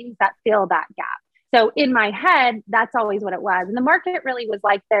the things that fill that gap? So in my head, that's always what it was. And the market really was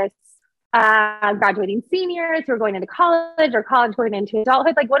like this, graduating seniors who are going into college or college going into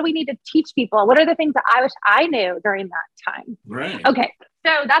adulthood. Like, what do we need to teach people? What are the things that I wish I knew during that time? Right. Okay.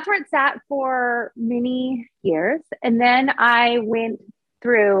 So that's where it sat for many years. And then I went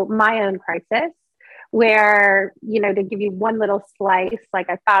through my own crisis where, to give you one little slice, like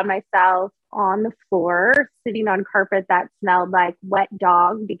I found myself on the floor, sitting on carpet that smelled like wet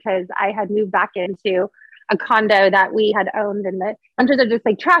dog because I had moved back into a condo that we had owned and the renters had just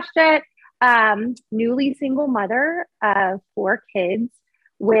like trashed it. Newly single mother of 4 kids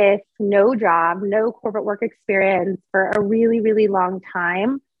with no job, no corporate work experience for a really, really long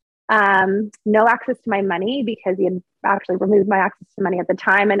time. No access to my money because he had actually removed my access to money at the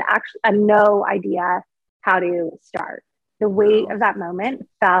time, and actually no idea how to start. The weight of that moment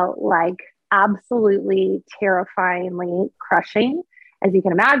felt like absolutely terrifyingly crushing, as you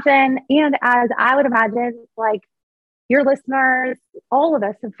can imagine. And as I would imagine, like your listeners, all of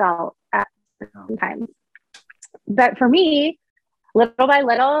us have felt at certain times. But for me, little by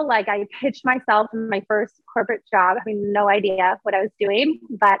little, like I pitched myself in my first corporate job, having no idea what I was doing,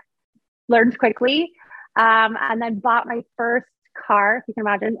 but learned quickly. And then bought my first car, if you can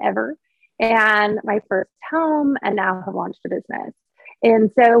imagine, ever, and my first home, and now have launched a business.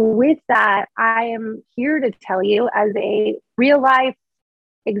 And so with that, I am here to tell you as a real life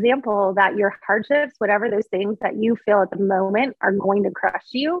example that your hardships, whatever those things that you feel at the moment are going to crush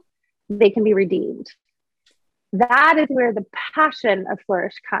you, they can be redeemed. That is where the passion of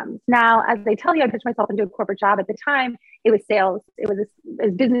Flourish comes. Now, as I tell you, I pitched myself into a corporate job at the time. It was sales. It was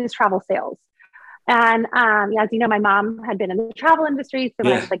business travel sales. And as you know, my mom had been in the travel industry. So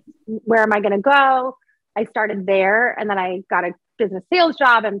when I was like, where am I going to go? I started there, and then I got a business sales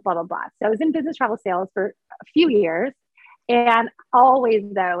job and blah, blah, blah. So I was in business travel sales for a few years. And always,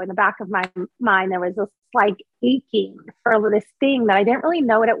 though, in the back of my mind, there was this like aching for this thing that I didn't really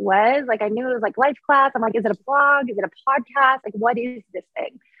know what it was. Like I knew it was like life class. I'm like, is it a blog? Is it a podcast? Like, what is this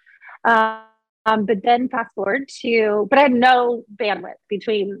thing? But then fast forward but I had no bandwidth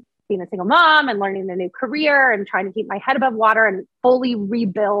between being a single mom and learning a new career and trying to keep my head above water and fully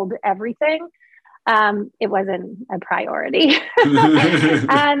rebuild everything. It wasn't a priority.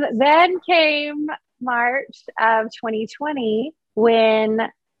 And then came March of 2020 when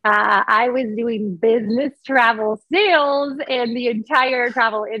I was doing business travel sales and the entire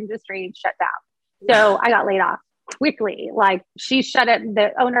travel industry shut down. So I got laid off quickly. Like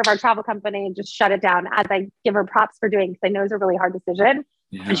the owner of our travel company just shut it down, as I give her props for doing, because I know it was a really hard decision.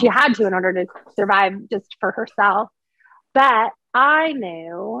 Yeah. And she had to in order to survive just for herself. But I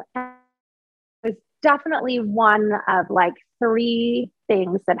knew it was definitely one of like 3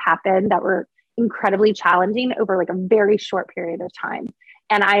 things that happened that were incredibly challenging over like a very short period of time.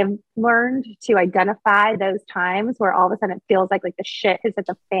 And I have learned to identify those times where all of a sudden it feels like the shit has hit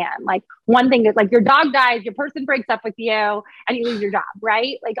the fan. Like one thing is like your dog dies, your person breaks up with you, and you lose your job,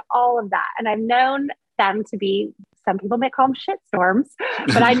 right? Like all of that. And I've known them to be, some people may call them shit storms,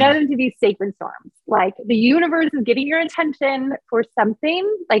 but I know them to be sacred storms. Like the universe is getting your attention for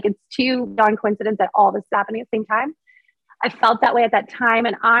something. Like it's too non-coincidence that all this is happening at the same time. I felt that way at that time.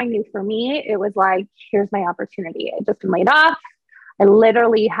 And I knew for me, it was like, here's my opportunity. I just been laid off. I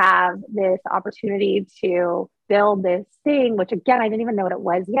literally have this opportunity to build this thing, which again, I didn't even know what it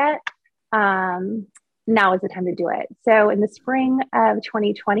was yet. Now is the time to do it. So in the spring of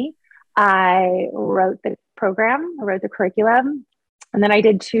 2020, I wrote the program, I wrote the curriculum, and then I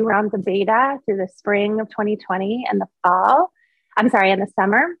did 2 rounds of beta through the spring of 2020 and in the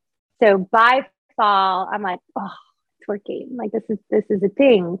summer. So by fall, I'm like, oh, it's working. Like this is a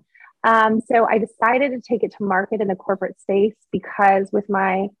thing. So I decided to take it to market in the corporate space because with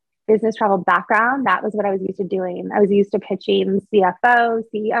my business travel background, that was what I was used to doing. I was used to pitching CFOs,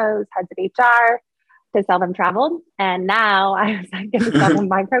 CEOs, heads of HR to sell them travel. And now I was going to sell them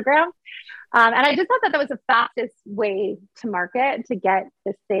my program. And I just thought that was the fastest way to market, to get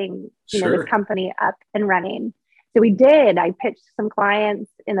this thing, this company up and running. So we did. I pitched some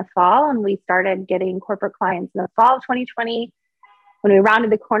clients in the fall, and we started getting corporate clients in the fall of 2020. When we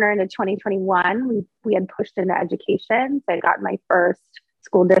rounded the corner into 2021, we had pushed into education. So I got my first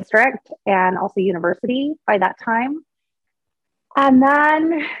school district and also university by that time. And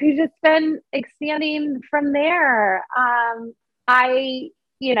then we've just been expanding from there. I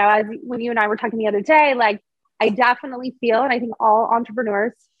you know, as when you and I were talking the other day, like I definitely feel, and I think all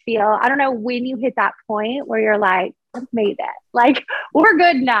entrepreneurs feel, I don't know when you hit that point where you're like, I've made it. Like, we're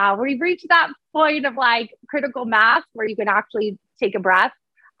good now. We've reached that point of like critical mass where you can actually take a breath.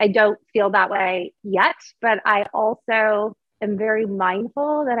 I don't feel that way yet, but I also am very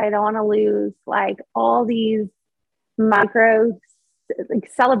mindful that I don't want to lose like all these micro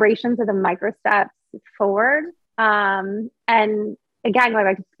like celebrations of the micro steps forward. And again, going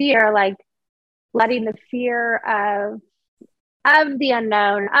back to fear, like letting the fear of the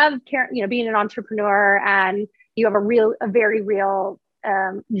unknown, of you know, being an entrepreneur, and you have a very real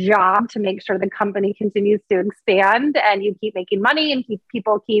job to make sure the company continues to expand and you keep making money and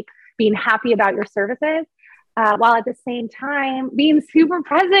people keep being happy about your services, while at the same time being super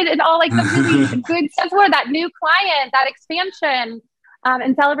present in all like the really good stuff, where that new client, that expansion,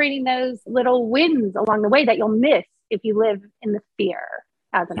 and celebrating those little wins along the way that you'll miss if you live in the fear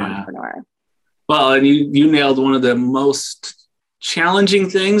as an entrepreneur. Well, and you nailed one of the most challenging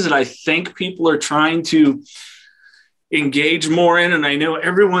things that I think people are trying to engage more in. And I know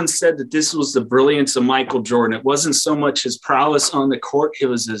everyone said that this was the brilliance of Michael Jordan. It wasn't so much his prowess on the court, it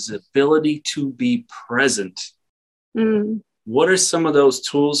was his ability to be present. What are some of those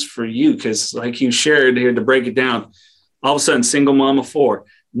tools for you? Because like you shared here, to break it down, all of a sudden, single mom of 4,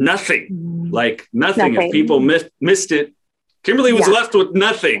 nothing. If people missed it, Kimberly was left with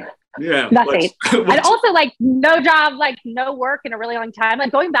nothing. Yeah. Nothing. And also like no job, like no work in a really long time.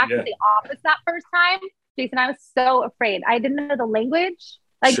 Like going back to the office that first time, Jason, I was so afraid. I didn't know the language.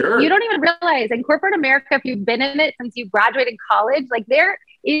 Like you don't even realize in corporate America, if you've been in it since you graduated college, like there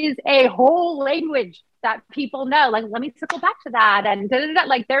is a whole language that people know. Like, let me circle back to that. And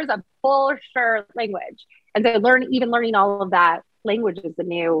like there's a full sure language. And so learning all of that language is a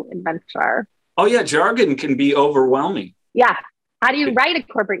new adventure. Oh yeah. Jargon can be overwhelming. Yeah. How do you write a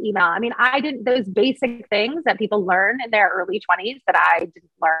corporate email? I mean, I didn't, those basic things that people learn in their early 20s that I didn't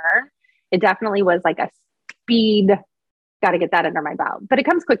learn. It definitely was like a speed, got to get that under my belt. But it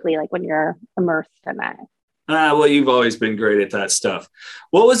comes quickly, like when you're immersed in it. Well, you've always been great at that stuff.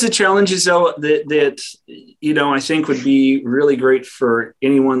 What was the challenges though that you know, I think would be really great for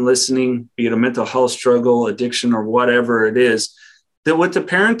anyone listening, be it a mental health struggle, addiction, or whatever it is, that with the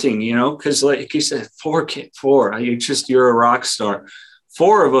parenting, you know, because like you said, 4, you're a rock star.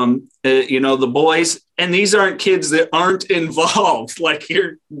 4 of them, you know, the boys, and these aren't kids that aren't involved. Like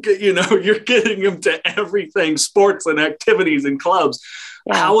you're getting them to everything, sports and activities and clubs.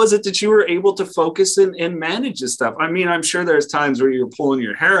 Yeah. How was it that you were able to focus and manage this stuff? I mean, I'm sure there's times where you're pulling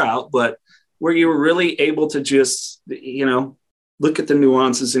your hair out, but where you were really able to just, you know, look at the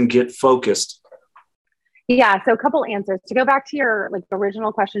nuances and get focused. Yeah. So a couple answers to go back to your like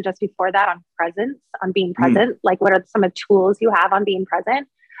original question just before that on presence, on being present. Like, what are some of the tools you have on being present?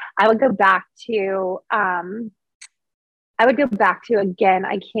 I would go back to again,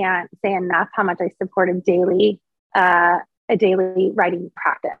 I can't say enough how much I support a daily writing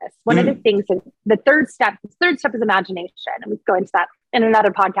practice. One of the things is the third step is imagination. And we go into that in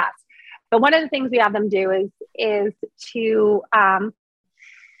another podcast. But one of the things we have them do is to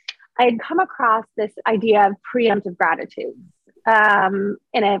I had come across this idea of preemptive gratitude in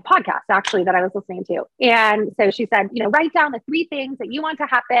a podcast actually that I was listening to. And so she said, you know, write down the 3 things that you want to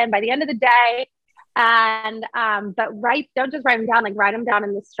happen by the end of the day. And, but don't just write them down, like write them down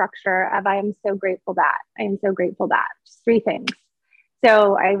in the structure of, I am so grateful that, just 3 things.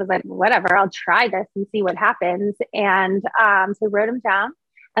 So I was like, whatever, I'll try this and see what happens. And, so I wrote them down.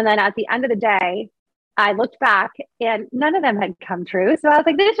 And then at the end of the day, I looked back and none of them had come true. So I was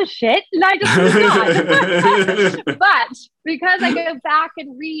like, this is shit. And I just moved on. But because I go back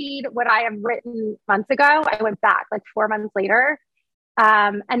and read what I have written months ago, I went back like 4 months later.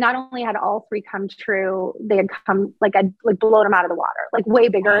 And not only had all 3 come true, they had come like I'd like blown them out of the water, like way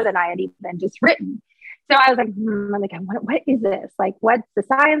bigger than I had even just written. So I was like, I'm like, what is this? Like, what's the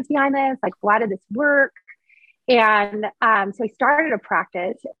science behind this? Like, why did this work? And so I started a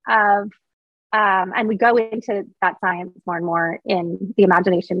practice of, and we go into that science more and more in the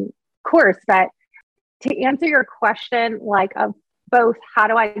imagination course. But to answer your question, like of both, how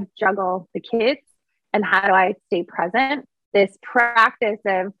do I juggle the kids and how do I stay present? This practice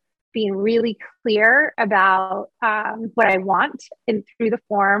of being really clear about what I want and through the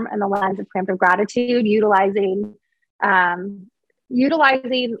form and the lens of preemptive gratitude, utilizing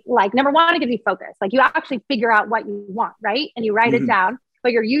like number 1, it gives you focus. Like you actually figure out what you want, right? And you write it down,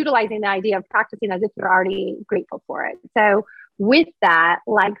 but you're utilizing the idea of practicing as if you're already grateful for it. So with that,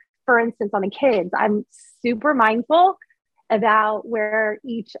 like for instance, on the kids, I'm super mindful about where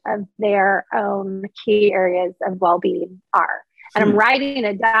each of their own key areas of well-being are. and I'm writing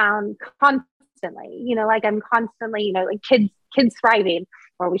it down constantly, like I'm constantly, like kids thriving,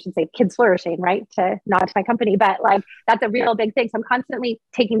 or we should say kids flourishing, right? To nod to my company, but like, that's a real big thing. So I'm constantly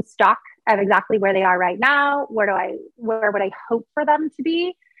taking stock of exactly where they are right now. Where would I hope for them to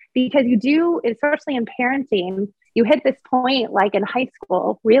be? Because you do, especially in parenting, you hit this point, like in high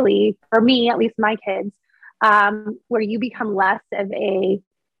school, really, for me, at least my kids, where you become less of a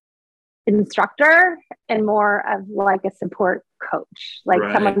instructor and more of like a support coach, like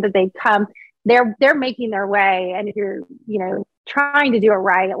someone that they're making their way. And if you're, trying to do it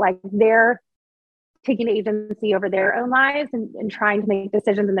right, like they're taking agency over their own lives and trying to make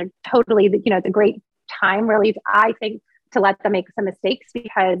decisions. And they're totally, it's a great time, really, I think, to let them make some mistakes,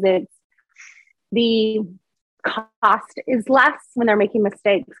 because the cost is less when they're making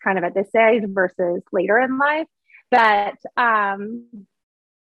mistakes kind of at this age versus later in life. But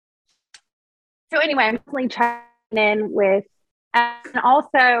so anyway, I'm definitely checking in with, and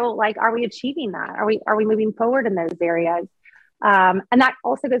also like, are we achieving that? Are we moving forward in those areas? And that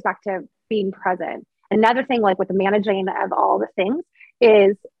also goes back to being present. Another thing, like with the managing of all the things,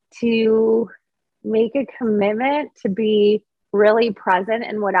 is to make a commitment to be really present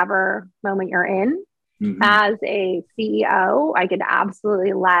in whatever moment you're in. Mm-hmm. As a CEO, I could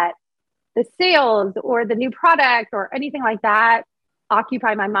absolutely let the sales or the new product or anything like that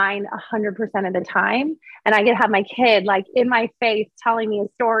occupy my mind 100% of the time. And I could have my kid like in my face telling me a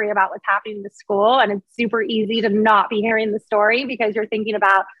story about what's happening in the school. And it's super easy to not be hearing the story because you're thinking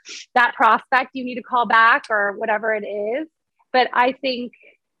about that prospect you need to call back or whatever it is. But I think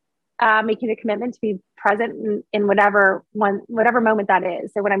making a commitment to be present in whatever moment that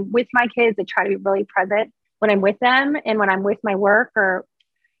is. So when I'm with my kids, I try to be really present when I'm with them, and when I'm with my work or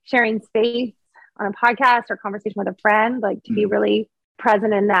sharing space on a podcast or conversation with a friend, like to be really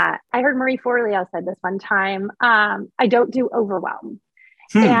present in that. I heard Marie Forleo said this one time, I don't do overwhelm.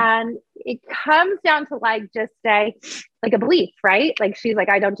 And it comes down to like just a belief, right? Like she's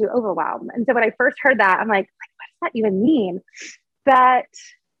like, I don't do overwhelm. And so when I first heard that, I'm like, what does that even mean? That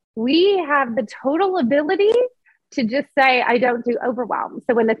we have the total ability to just say, I don't do overwhelm.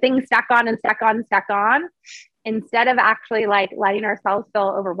 So when the things stack on and stack on and stack on, instead of actually like letting ourselves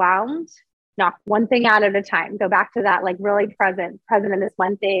feel overwhelmed, knock one thing out at a time, go back to that, like really present in this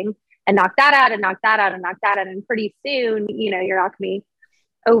one thing, and knock that out and knock that out and knock that out. And pretty soon, you're not going to be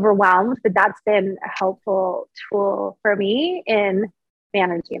overwhelmed. But that's been a helpful tool for me in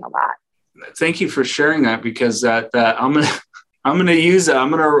managing a lot. Thank you for sharing that, because that I'm gonna use it. I'm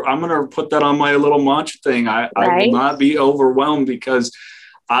gonna put that on my little mantra thing. I will not be overwhelmed, because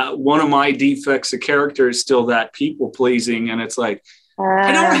one of my defects of character is still that people pleasing, and it's like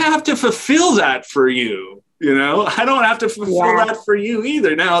I don't have to fulfill that for you. I don't have to fulfill that for you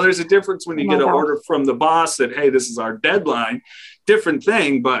either. Now, there's a difference when you get an order from the boss that, hey, this is our deadline, different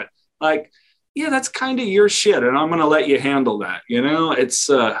thing. But like, yeah, that's kind of your shit, and I'm going to let you handle that. It's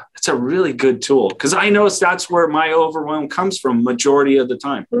a really good tool, because I know that's where my overwhelm comes from majority of the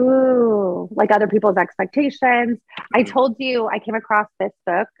time. Ooh, like other people's expectations. I told you I came across this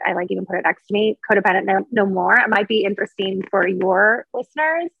book. I even put it next to me, Codependent No More. It might be interesting for your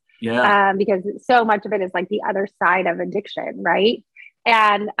listeners. Yeah. Because so much of it is like the other side of addiction, right?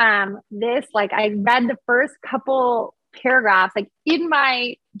 And this, like, I read the first couple paragraphs, like in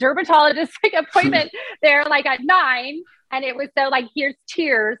my dermatologist appointment there, like at 9, and it was so like, here's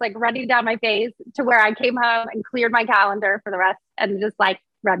tears like running down my face, to where I came home and cleared my calendar for the rest, and just like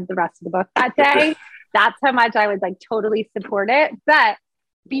read the rest of the book that day. That's how much I would like totally support it. But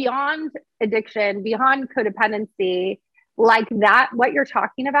beyond addiction, beyond codependency, like that, what you're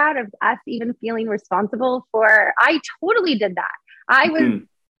talking about of us even feeling responsible for, I totally did that. I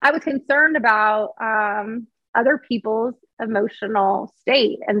was concerned about other people's emotional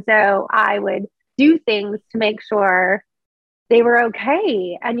state. And so I would do things to make sure they were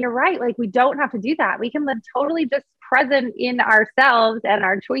okay. And you're right. Like, we don't have to do that. We can live totally just present in ourselves and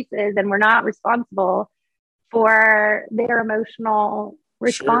our choices, and we're not responsible for their emotional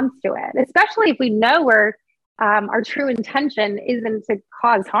response to it, especially if we know our true intention isn't to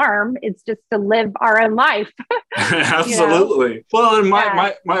cause harm. It's just to live our own life. Absolutely. Well, in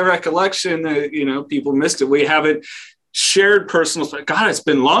my recollection, people missed it. We haven't shared personal stuff. God, it's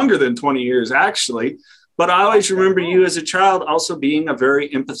been longer than 20 years, actually. But I always remember you as a child also being a very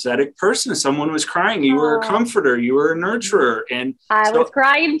empathetic person. If someone was crying, you were a comforter, you were a nurturer. And I was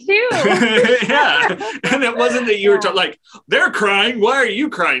crying too. Yeah. And it wasn't that you were like, they're crying, why are you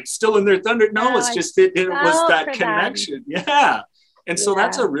crying? Still in their thunder. No, it's just it was that connection. Them. Yeah. And so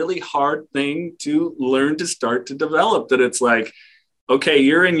that's a really hard thing to learn to start to develop, that it's like, okay,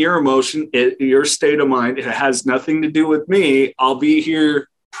 you're in your emotion, your state of mind. It has nothing to do with me. I'll be here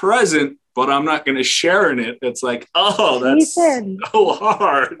present, but I'm not going to share in it. It's like, oh, that's Jason, so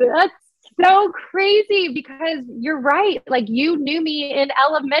hard. That's so crazy because you're right. Like you knew me in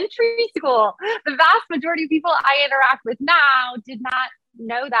elementary school. The vast majority of people I interact with now did not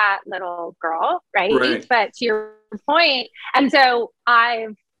know that little girl, right? But to your point, and so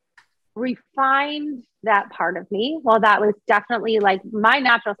I've refined that part of me. Well, that was definitely like my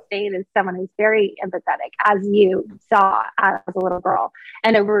natural state is someone who's very empathetic, as you saw as a little girl.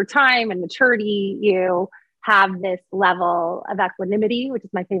 And over time and maturity, you have this level of equanimity, which is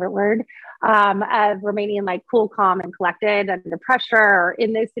my favorite word, of remaining like cool, calm, and collected under pressure or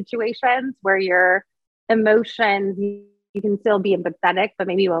in those situations where your emotions, you can still be empathetic, but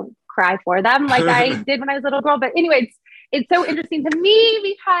maybe you won't cry for them like I did when I was a little girl. But anyway, it's so interesting to me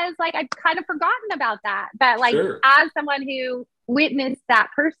because like I've kind of forgotten about that. But like as someone who witnessed that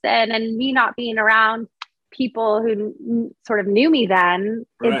person and me not being around people who sort of knew me then,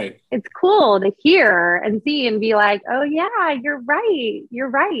 it's cool to hear and see and be like, oh yeah, you're right.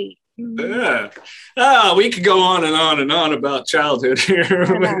 Yeah. We could go on and on and on about childhood here.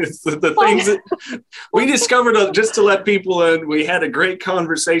 It's the things that we discovered, just to let people in, we had a great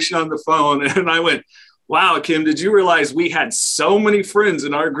conversation on the phone and I went, wow, Kim, did you realize we had so many friends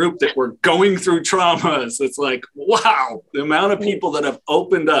in our group that were going through traumas? It's like, wow, the amount of people that have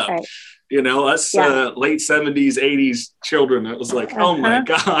opened up. You know, us late 70s, 80s children, it was like, oh my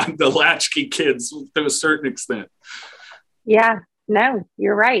God, the latchkey kids to a certain extent. Yeah, no,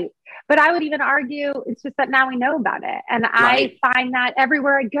 you're right. But I would even argue it's just that now we know about it. And I find that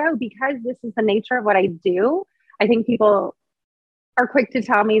everywhere I go, because this is the nature of what I do, I think people are quick to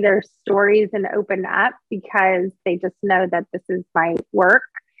tell me their stories and open up because they just know that this is my work.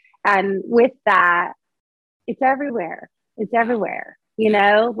 And with that, it's everywhere. It's everywhere. You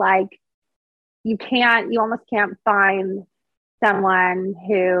know, like you almost can't find someone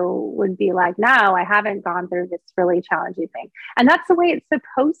who would be like, no, I haven't gone through this really challenging thing. And that's the way it's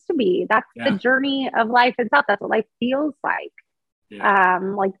supposed to be. That's the journey of life itself. That's what life feels like.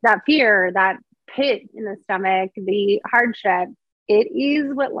 Like that fear, that pit in the stomach, the hardship, it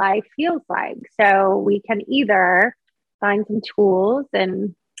is what life feels like. So we can either find some tools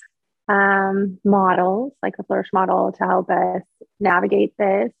and models like the Flourish model to help us navigate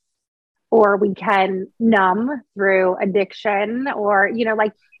this, or we can numb through addiction, or, you know,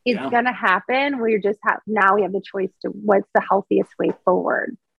 like it's going to happen where you just now we have the choice to what's the healthiest way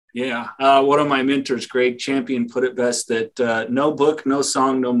forward. Yeah. One of my mentors, Greg Champion, put it best that no book, no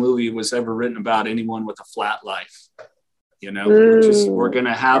song, no movie was ever written about anyone with a flat life, you know, which is, we're going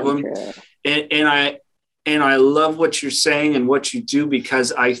to have them. And I love what you're saying and what you do,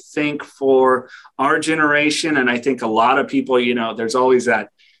 because I think for our generation, and I think a lot of people, you know, there's always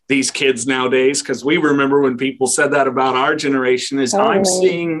these kids nowadays, because we remember when people said that about our generation, is I'm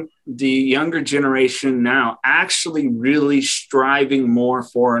seeing the younger generation now actually really striving more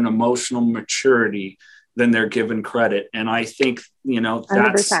for an emotional maturity than they're given credit. And I think, you know,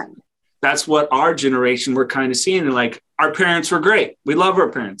 that's what our generation we're kind of seeing. Like, our parents were great. We love our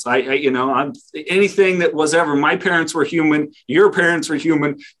parents. I'm anything that was ever, my parents were human. Your parents were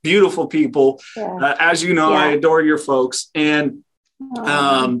human, beautiful people. As you know, I adore your folks. And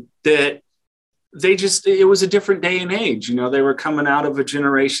that they just, it was a different day and age. You know, they were coming out of a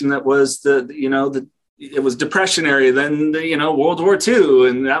generation that was it was Depression era, then World War II,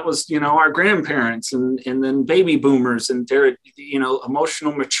 and that was, our grandparents and then baby boomers, and their,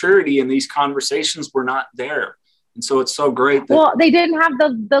 emotional maturity in these conversations were not there. And so it's so great that, they didn't have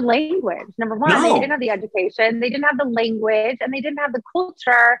the language. Number one, they didn't have the education, they didn't have the language, and they didn't have the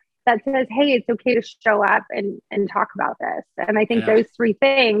culture that says, hey, it's okay to show up and talk about this. And I think those three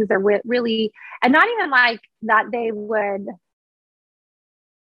things are really, and not even like that they would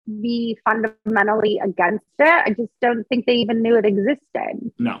be fundamentally against it. I just don't think they even knew it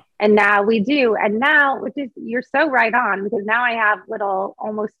existed. No. And now we do. And now, which is, you're so right on, because now I have little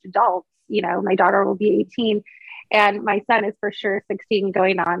almost adults, my daughter will be 18 and my son is for sure 16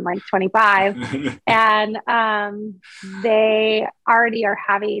 going on like 25. And they already are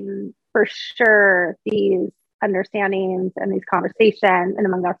having for sure these understandings and these conversations and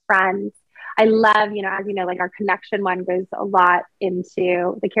among their friends. I love, as you know, like our connection one goes a lot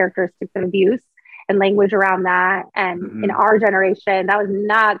into the characteristics of abuse and language around that. And in our generation, that was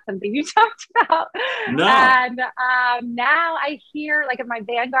not something you talked about. No. And now I hear, like in my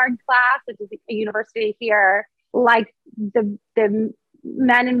Vanguard class, which is a university here, like the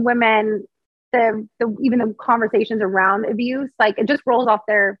men and women, even the conversations around abuse, like it just rolls off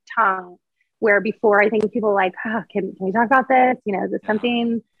their tongue where before I think people like, oh, can we talk about this? You know, is this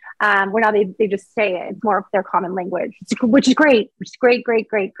something? Where now they just say it. It's more of their common language, which is great. Which is great.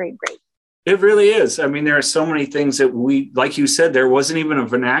 It really is. I mean, there are so many things that like you said, there wasn't even a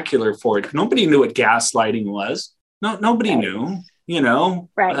vernacular for it. Nobody knew what gaslighting was. Nobody knew, you know,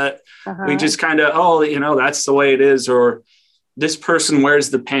 right. We just kind of, you know, that's the way it is. Or this person wears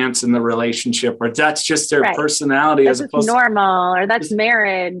the pants in the relationship, or that's just their personality, that's as opposed normal, or that's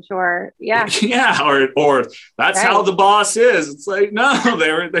marriage, or or that's how the boss is. It's like, no,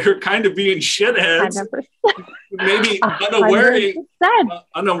 they were kind of being shitheads, 100%. Maybe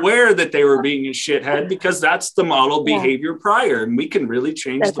unaware that they were being a shithead, because that's the model behavior prior, and we can really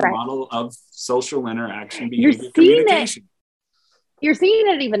change model of social interaction, behavior, communication. You're seeing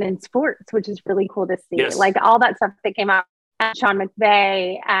it even in sports, which is really cool to see. Yes. Like all that stuff that came out. Sean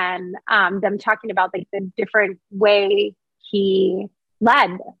McVay and them talking about like the different way he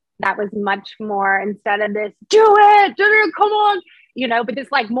led. That was much more, instead of this, do it, come on, you know, but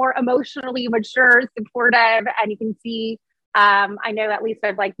just like more emotionally mature, supportive. And you can see, I know at least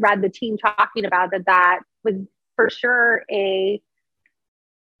I've like read the team talking about that was for sure a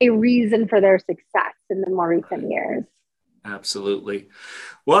reason for their success in the more recent years. Absolutely.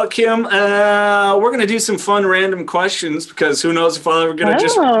 Well, Kim, we're going to do some fun random questions, because who knows if I'm ever going to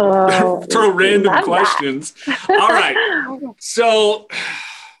just throw random questions. All right. So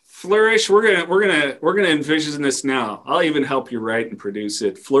Flourish, we're going to envision this now. I'll even help you write and produce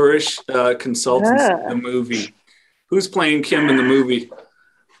it. Flourish Consultants, the movie. Who's playing Kim in the movie?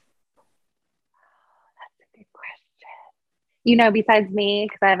 You know, besides me,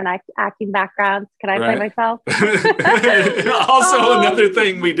 because I have an acting background, can I play myself? Also, another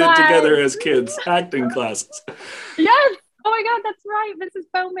thing we did together as kids, acting classes. Yes. Oh my God, that's right, Mrs.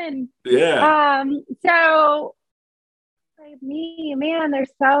 Bowman. Yeah. So, like me, man, there's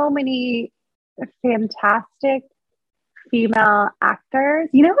so many fantastic female actors.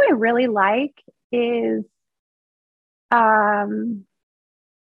 You know what I really like is, I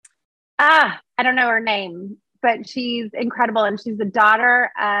don't know her name, but she's incredible, and she's the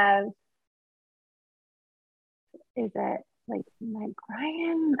daughter of, is it like Meg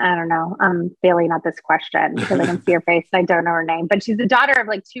Ryan? I don't know. I'm failing at this question because I can see her face and I don't know her name, but she's the daughter of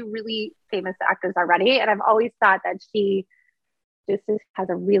like two really famous actors already. And I've always thought that she just has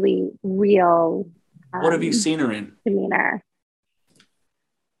a really real. What have you seen her in? Demeanor.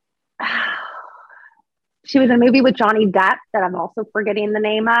 She was in a movie with Johnny Depp that I'm also forgetting the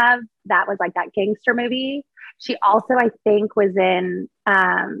name of. That was like that gangster movie. She also, I think, was in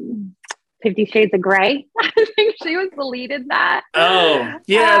 50 Shades of Grey. I think she was the lead in that. Oh,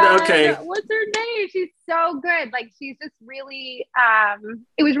 yeah, okay. What's her name? She's so good. Like, she's just really,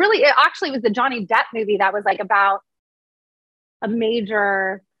 it actually was the Johnny Depp movie that was like about a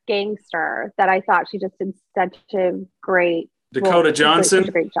major gangster that I thought she just did such a great Dakota Johnson? Such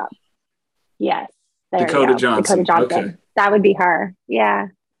a great job. Yes. Dakota Johnson. Okay. That would be her. Yeah.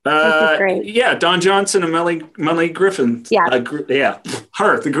 Great. Yeah, Don Johnson and Melanie Griffin. Yeah.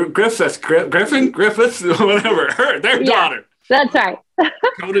 Her, Griffith, whatever. Her, their daughter. That's right.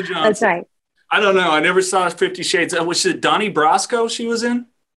 Dakota Johnson. That's right. I don't know. I never saw 50 Shades. Was it Donnie Brasco she was in?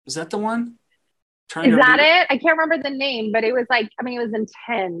 Was that the one? Is that it? I can't remember the name, but it was like, I mean, it was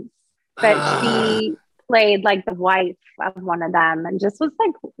intense. But she played like the wife of one of them, and just was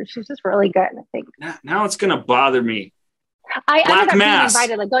like, she's just really good, I think. Now it's going to bother me. I ended up being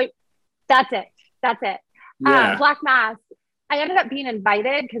invited. Like, that's it. Yeah. Black Mass. I ended up being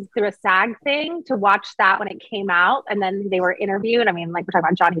invited because through a SAG thing to watch that when it came out, and then they were interviewed. I mean, like, we're talking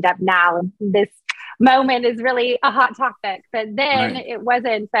about Johnny Depp now, and this moment is really a hot topic. But then it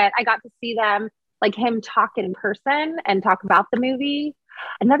wasn't. But I got to see them, like him talk in person and talk about the movie.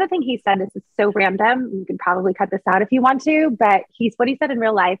 Another thing he said, this is so random, you can probably cut this out if you want to, but what he said in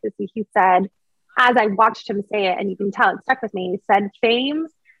real life is he said, as I watched him say it, and you can tell it stuck with me, he said, fame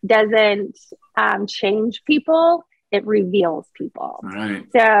doesn't change people, it reveals people. Right.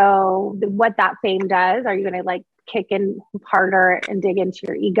 So what that fame does, are you going to like kick in harder and dig into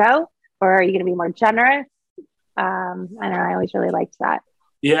your ego, or are you going to be more generous? I don't know, I always really liked that.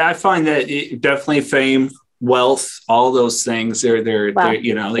 Yeah, I find that definitely fame, wealth, all those things, they're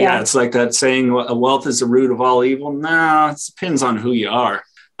you know, it's like that saying, wealth is the root of all evil. No, it depends on who you are.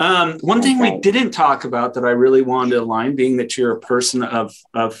 One thing we didn't talk about that I really wanted to align, being that you're a person of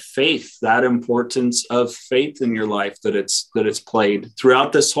faith, that importance of faith in your life that it's played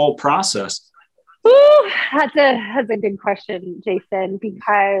throughout this whole process. Ooh, that's a good question, Jason,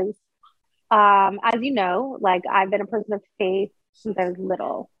 because as you know, like, I've been a person of faith since I was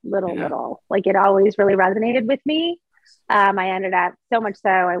little. Like, it always really resonated with me. I ended up, so much so,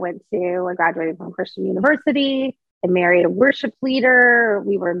 I graduated from Christian University. I married a worship leader.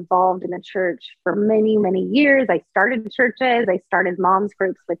 We were involved in the church for many, many years. I started churches. I started moms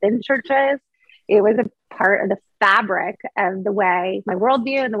groups within churches. It was a part of the fabric of the way, my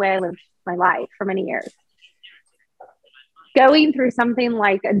worldview and the way I lived my life for many years. Going through something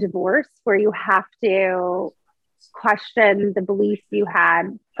like a divorce where you have to question the beliefs you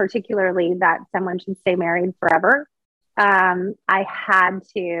had, particularly that someone should stay married forever, I had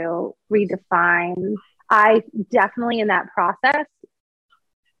to redefine. I definitely in that process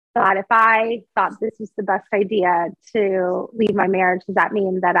thought, if I thought this was the best idea to leave my marriage, does that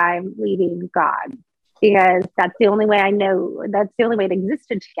mean that I'm leaving God? Because that's the only way I know, that's the only way it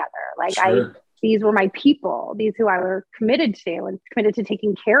existed together. Like sure. These were my people, these who I were committed to and committed to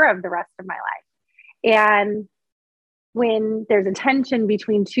taking care of the rest of my life. And when there's a tension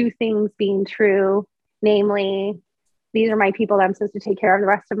between two things being true, namely, these are my people that I'm supposed to take care of the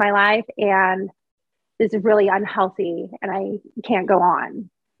rest of my life, and this is really unhealthy and I can't go on,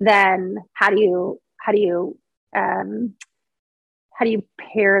 then how do you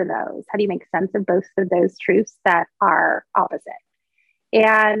pair those? How do you make sense of both of those truths that are opposite?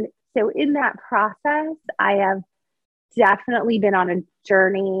 And so in that process, I have definitely been on a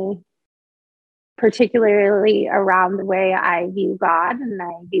journey, particularly around the way I view God and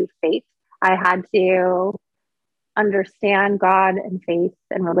I view faith. I had to understand God and faith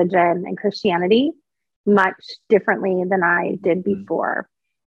and religion and Christianity much differently than I did before.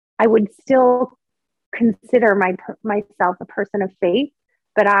 I would still consider myself a person of faith,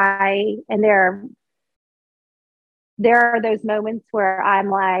 but there are those moments where I'm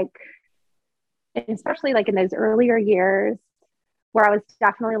like, especially like in those earlier years where I was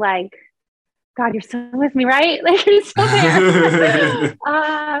definitely like, God, you're still with me, right? Like you're still there.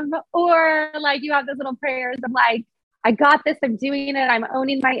 Or like you have those little prayers of like, I got this, I'm doing it, I'm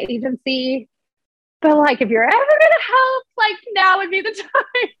owning my agency. But like, if you're ever gonna help, like now would be the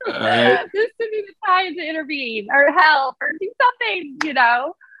time. This would be the time to intervene or help or do something, you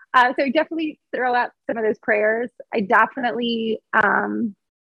know? So definitely throw out some of those prayers. I definitely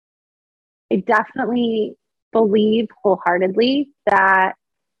believe wholeheartedly that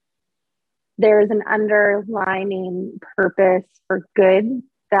there's an underlining purpose for good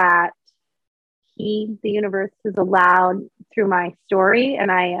that the universe has allowed through my story.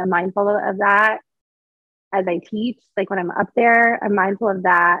 And I am mindful of that as I teach. Like when I'm up there, I'm mindful of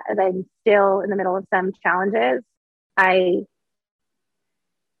that as I'm still in the middle of some challenges. I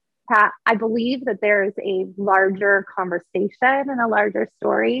believe that there is a larger conversation and a larger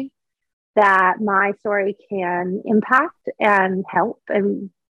story that my story can impact and help and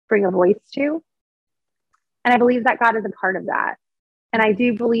bring a voice to. And I believe that God is a part of that. And I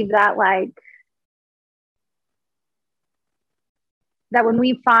do believe that that when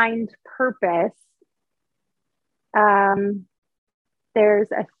we find purpose,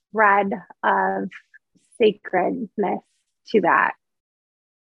 there's a thread of sacredness to that.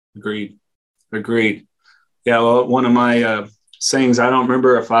 Agreed. Yeah, well, one of my sayings, I don't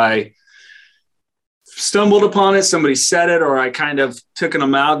remember if I stumbled upon it, somebody said it, or I kind of took an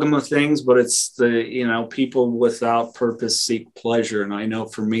amalgam of things, but it's people without purpose seek pleasure. And I know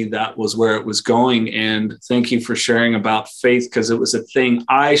for me, that was where it was going. And thank you for sharing about faith, because it was a thing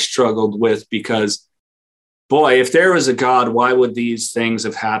I struggled with, because boy, if there was a God, why would these things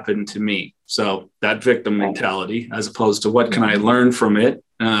have happened to me? So that victim mentality, as opposed to what can I learn from it?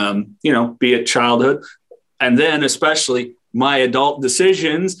 Be it childhood, and then especially my adult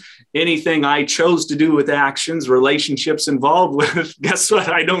decisions, anything I chose to do with actions, relationships involved with, guess what?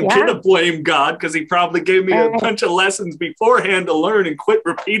 I don't get to blame God, because he probably gave me a bunch of lessons beforehand to learn and quit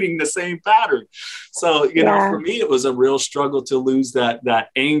repeating the same pattern. So, for me, it was a real struggle to lose that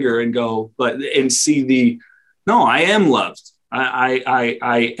anger and go, and see no, I am loved.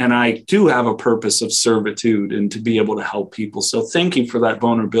 I do have a purpose of servitude and to be able to help people. So thank you for that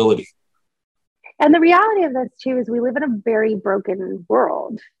vulnerability. And the reality of this too is we live in a very broken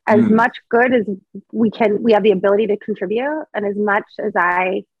world. As much good as we have the ability to contribute, and as much as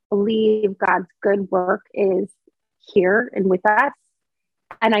I believe God's good work is here and with us.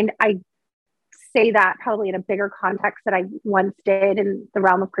 And I say that probably in a bigger context that I once did in the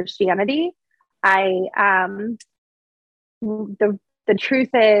realm of Christianity. The truth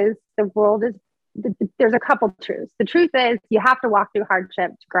is, the world is, there's a couple truths. The truth is you have to walk through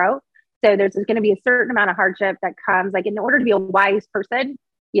hardship to grow. So there's going to be a certain amount of hardship that comes, like in order to be a wise person,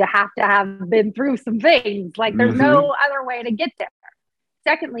 you have to have been through some things. Like there's no other way to get there.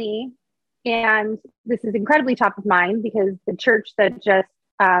 Secondly, and this is incredibly top of mind because the church that just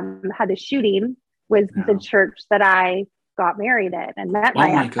had the shooting was the church that I got married in and met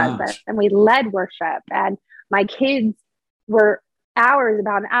my ex-husband, and we led worship, and my kids were hours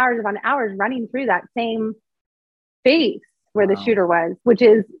upon hours upon hours running through that same space where the shooter was, which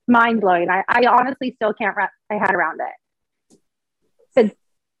is mind-blowing. I honestly still can't wrap my head around it. So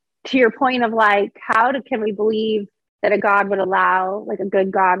to your point of like, can we believe that a God would allow, like a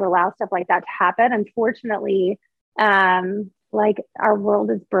good God would allow stuff like that to happen? Unfortunately, like our world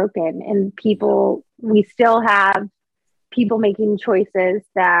is broken, and we still have people making choices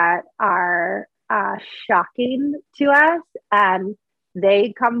that are shocking to us, and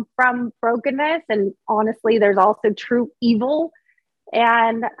they come from brokenness. And honestly, there's also true evil.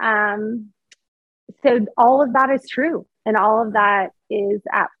 And so all of that is true, and all of that is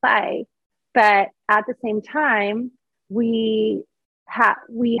at play. But at the same time, we have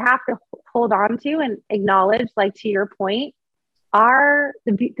to hold on to and acknowledge, like to your point,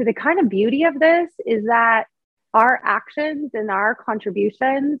 the kind of beauty of this is that our actions and our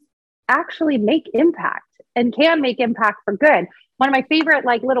contributions actually make impact and can make impact for good. One of my favorite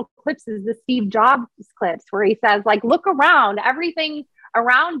like little clips is the Steve Jobs clips, where he says, like, look around, everything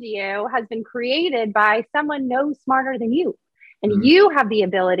around you has been created by someone no smarter than you. And you have the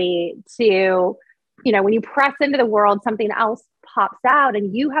ability to, when you press into the world, something else pops out,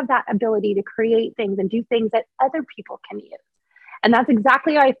 and you have that ability to create things and do things that other people can use. And that's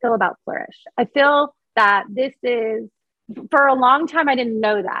exactly how I feel about Flourish. I feel that this is, for a long time, I didn't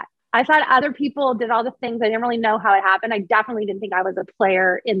know that. I thought other people did all the things. I didn't really know how it happened. I definitely didn't think I was a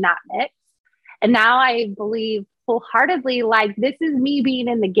player in that mix. And now I believe wholeheartedly, like, this is me being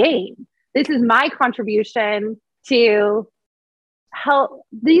in the game. This is my contribution to help.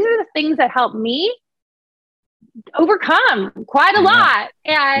 These are the things that help me overcome quite a lot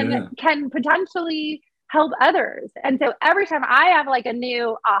and can potentially help others. And so every time I have like a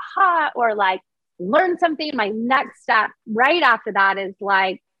new aha or like learn something, my next step right after that is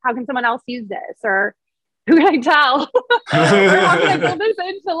like, how can someone else use this? Or who can I tell? Or how can I build this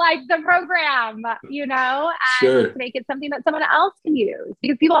into like the program, and make it something that someone else can use,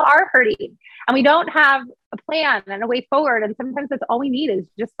 because people are hurting and we don't have a plan and a way forward. And sometimes that's all we need is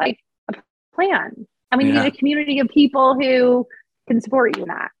just like a plan. And we need a community of people who can support you in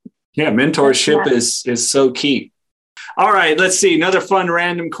that. Yeah, mentorship is so key. All right, let's see. Another fun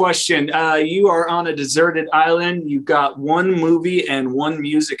random question. You are on a deserted island. You've got one movie and one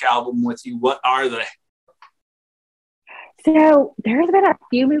music album with you. What are they? So there's been a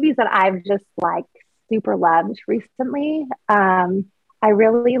few movies that I've just like super loved recently. I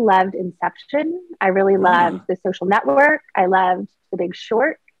really loved Inception. I really loved The Social Network. I loved The Big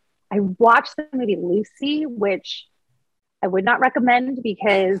Short. I watched the movie Lucy, which I would not recommend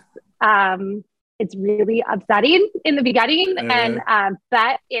because it's really upsetting in the beginning.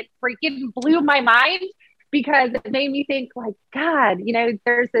 But it freaking blew my mind because it made me think like, God,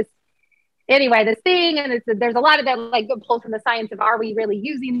 there's this thing, and there's a lot of that like pulls from the science of, are we really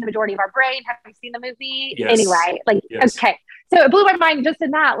using the majority of our brain? Have you seen the movie? Yes. Anyway, okay. So it blew my mind just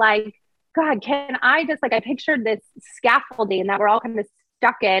in that, like, God, can I just like, I pictured this scaffolding that we're all kind of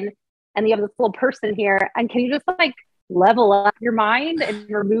stuck in, and you have this little person here, and can you just like level up your mind and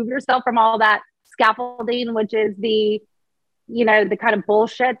remove yourself from all that scaffolding, which is the kind of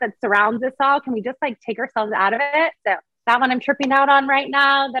bullshit that surrounds us all? Can we just like take ourselves out of it? So that one I'm tripping out on right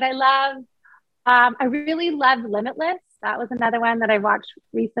now that I love. I really loved Limitless. That was another one that I watched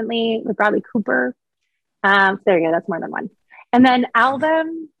recently with Bradley Cooper. So there you go. That's more than one. And then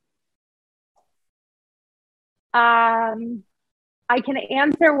album. I can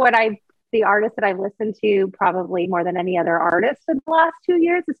answer the artist that I've listened to probably more than any other artist in the last 2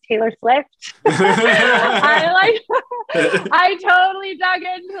 years is Taylor Swift. I totally dug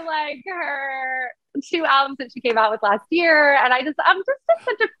into like her 2 albums that she came out with last year. And I'm just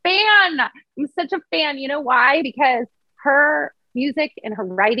such a fan. I'm such a fan. You know why? Because her music and her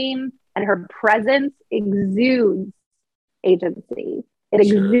writing and her presence exudes agency. It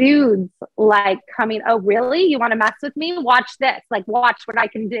exudes like coming, oh, really? You want to mess with me? Watch this. Like, watch what I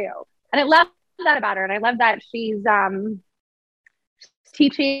can do. And I love that about her. And I love that she's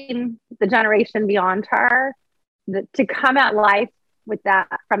teaching the generation beyond her to come at life with that,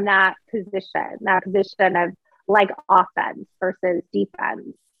 from that position of like offense versus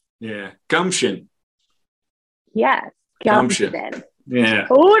defense. Yeah. Gumption. Yes. Gumption. Yeah.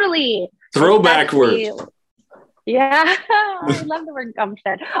 Totally. Throwback word. Yeah. I love the word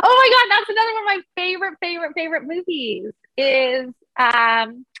gumption. Oh my God. That's another one of my favorite movies is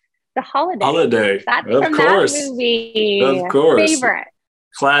The Holiday. That's of from course. that movie. Of course. Favorite.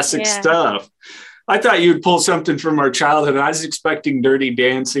 Classic stuff. I thought you'd pull something from our childhood. I was expecting Dirty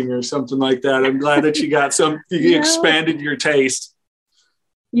Dancing or something like that. I'm glad that you got you expanded your taste.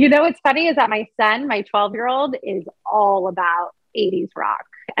 You know, what's funny is that my son, my 12-year-old, is all about 80s rock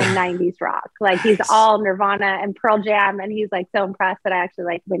and 90s rock. Like he's all Nirvana and Pearl Jam. And he's like so impressed that I actually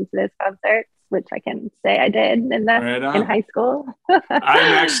like went to this concert, which I can say I did in high school.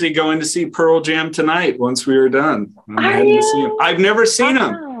 I'm actually going to see Pearl Jam tonight once we are done. To see him. I've never seen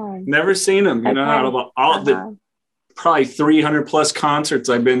him. Never seen him. You know, out of all the probably 300 plus concerts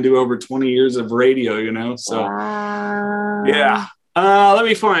I've been to over 20 years of radio, you know. So yeah. Let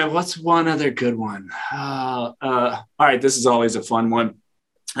me find what's one other good one. All right, this is always a fun one.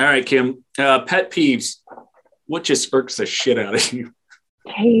 All right, Kim. Pet peeves. What just irks the shit out of you?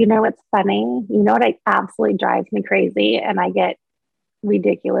 Hey, you know what's funny? You know what absolutely drives me crazy, and I get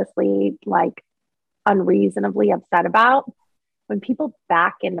ridiculously, like, unreasonably upset about? When people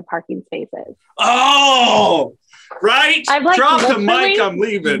back into parking spaces. Oh, right. I'm like, drop the mic. I'm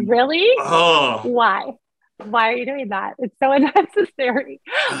leaving. Really? Oh, why? Why are you doing that? It's so unnecessary.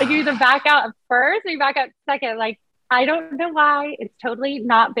 Like you either back out at first or you back out second. Like, I don't know why. It's totally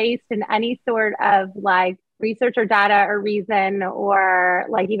not based in any sort of like research or data or reason or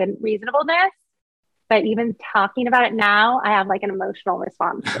like even reasonableness. But even talking about it now, I have like an emotional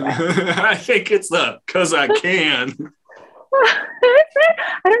response to it. I think it's because I can.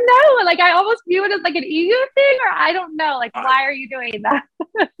 I don't know. Like I almost view it as like an ego thing, or I don't know. Like, why are you doing that?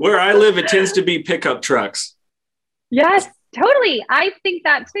 Where I live, it tends to be pickup trucks. Yes, totally. I think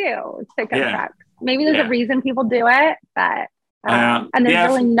that too. It's pickup trucks. Maybe there's a reason people do it, but and there's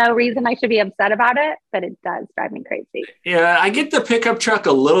really no reason I should be upset about it, but it does drive me crazy. Yeah, I get the pickup truck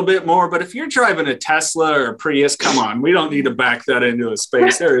a little bit more, but if you're driving a Tesla or a Prius, come on, we don't need to back that into a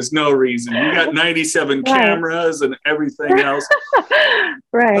space. There is no reason. You got 97 cameras and everything else.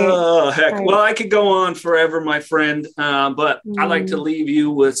 Right. Oh, heck. Right. Well, I could go on forever, my friend, but I'd like to leave you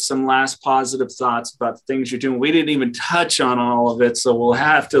with some last positive thoughts about the things you're doing. We didn't even touch on all of it, so we'll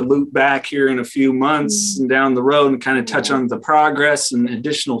have to loop back here in a few months and down the road and kind of touch on the progress and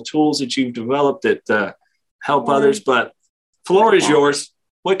additional tools that you've developed that help others. But floor is yours.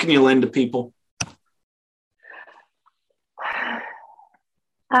 What can you lend to people?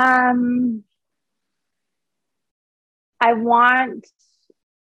 I want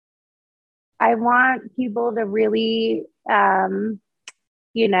people to really,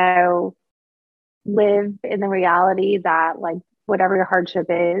 live in the reality that like whatever your hardship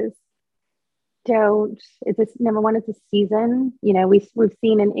is, number one, it's a season. You know, we've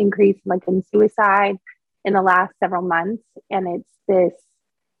seen an increase like in suicide in the last several months. And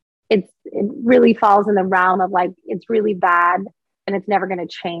it really falls in the realm of like, it's really bad and it's never going to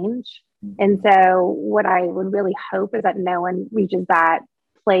change. And so what I would really hope is that no one reaches that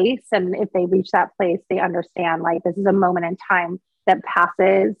place. And if they reach that place, they understand like, this is a moment in time that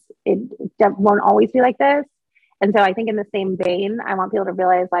passes. It won't always be like this. And so I think in the same vein, I want people to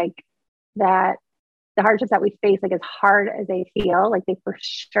realize like, that the hardships that we face, like as hard as they feel, like they for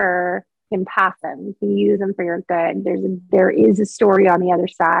sure can pass them. You can use them for your good. There is a story on the other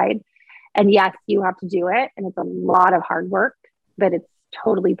side. And yes, you have to do it. And it's a lot of hard work, but it's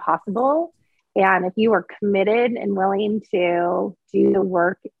totally possible. And if you are committed and willing to do the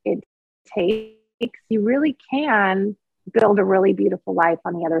work it takes, you really can build a really beautiful life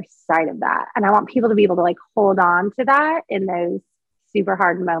on the other side of that. And I want people to be able to like hold on to that in those super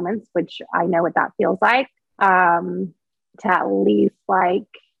hard moments, which I know what that feels like, to at least like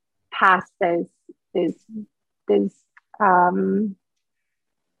pass those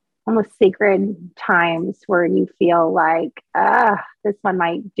almost sacred times where you feel like, this one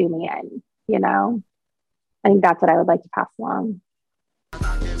might do me in, you know? I think that's what I would like to pass along.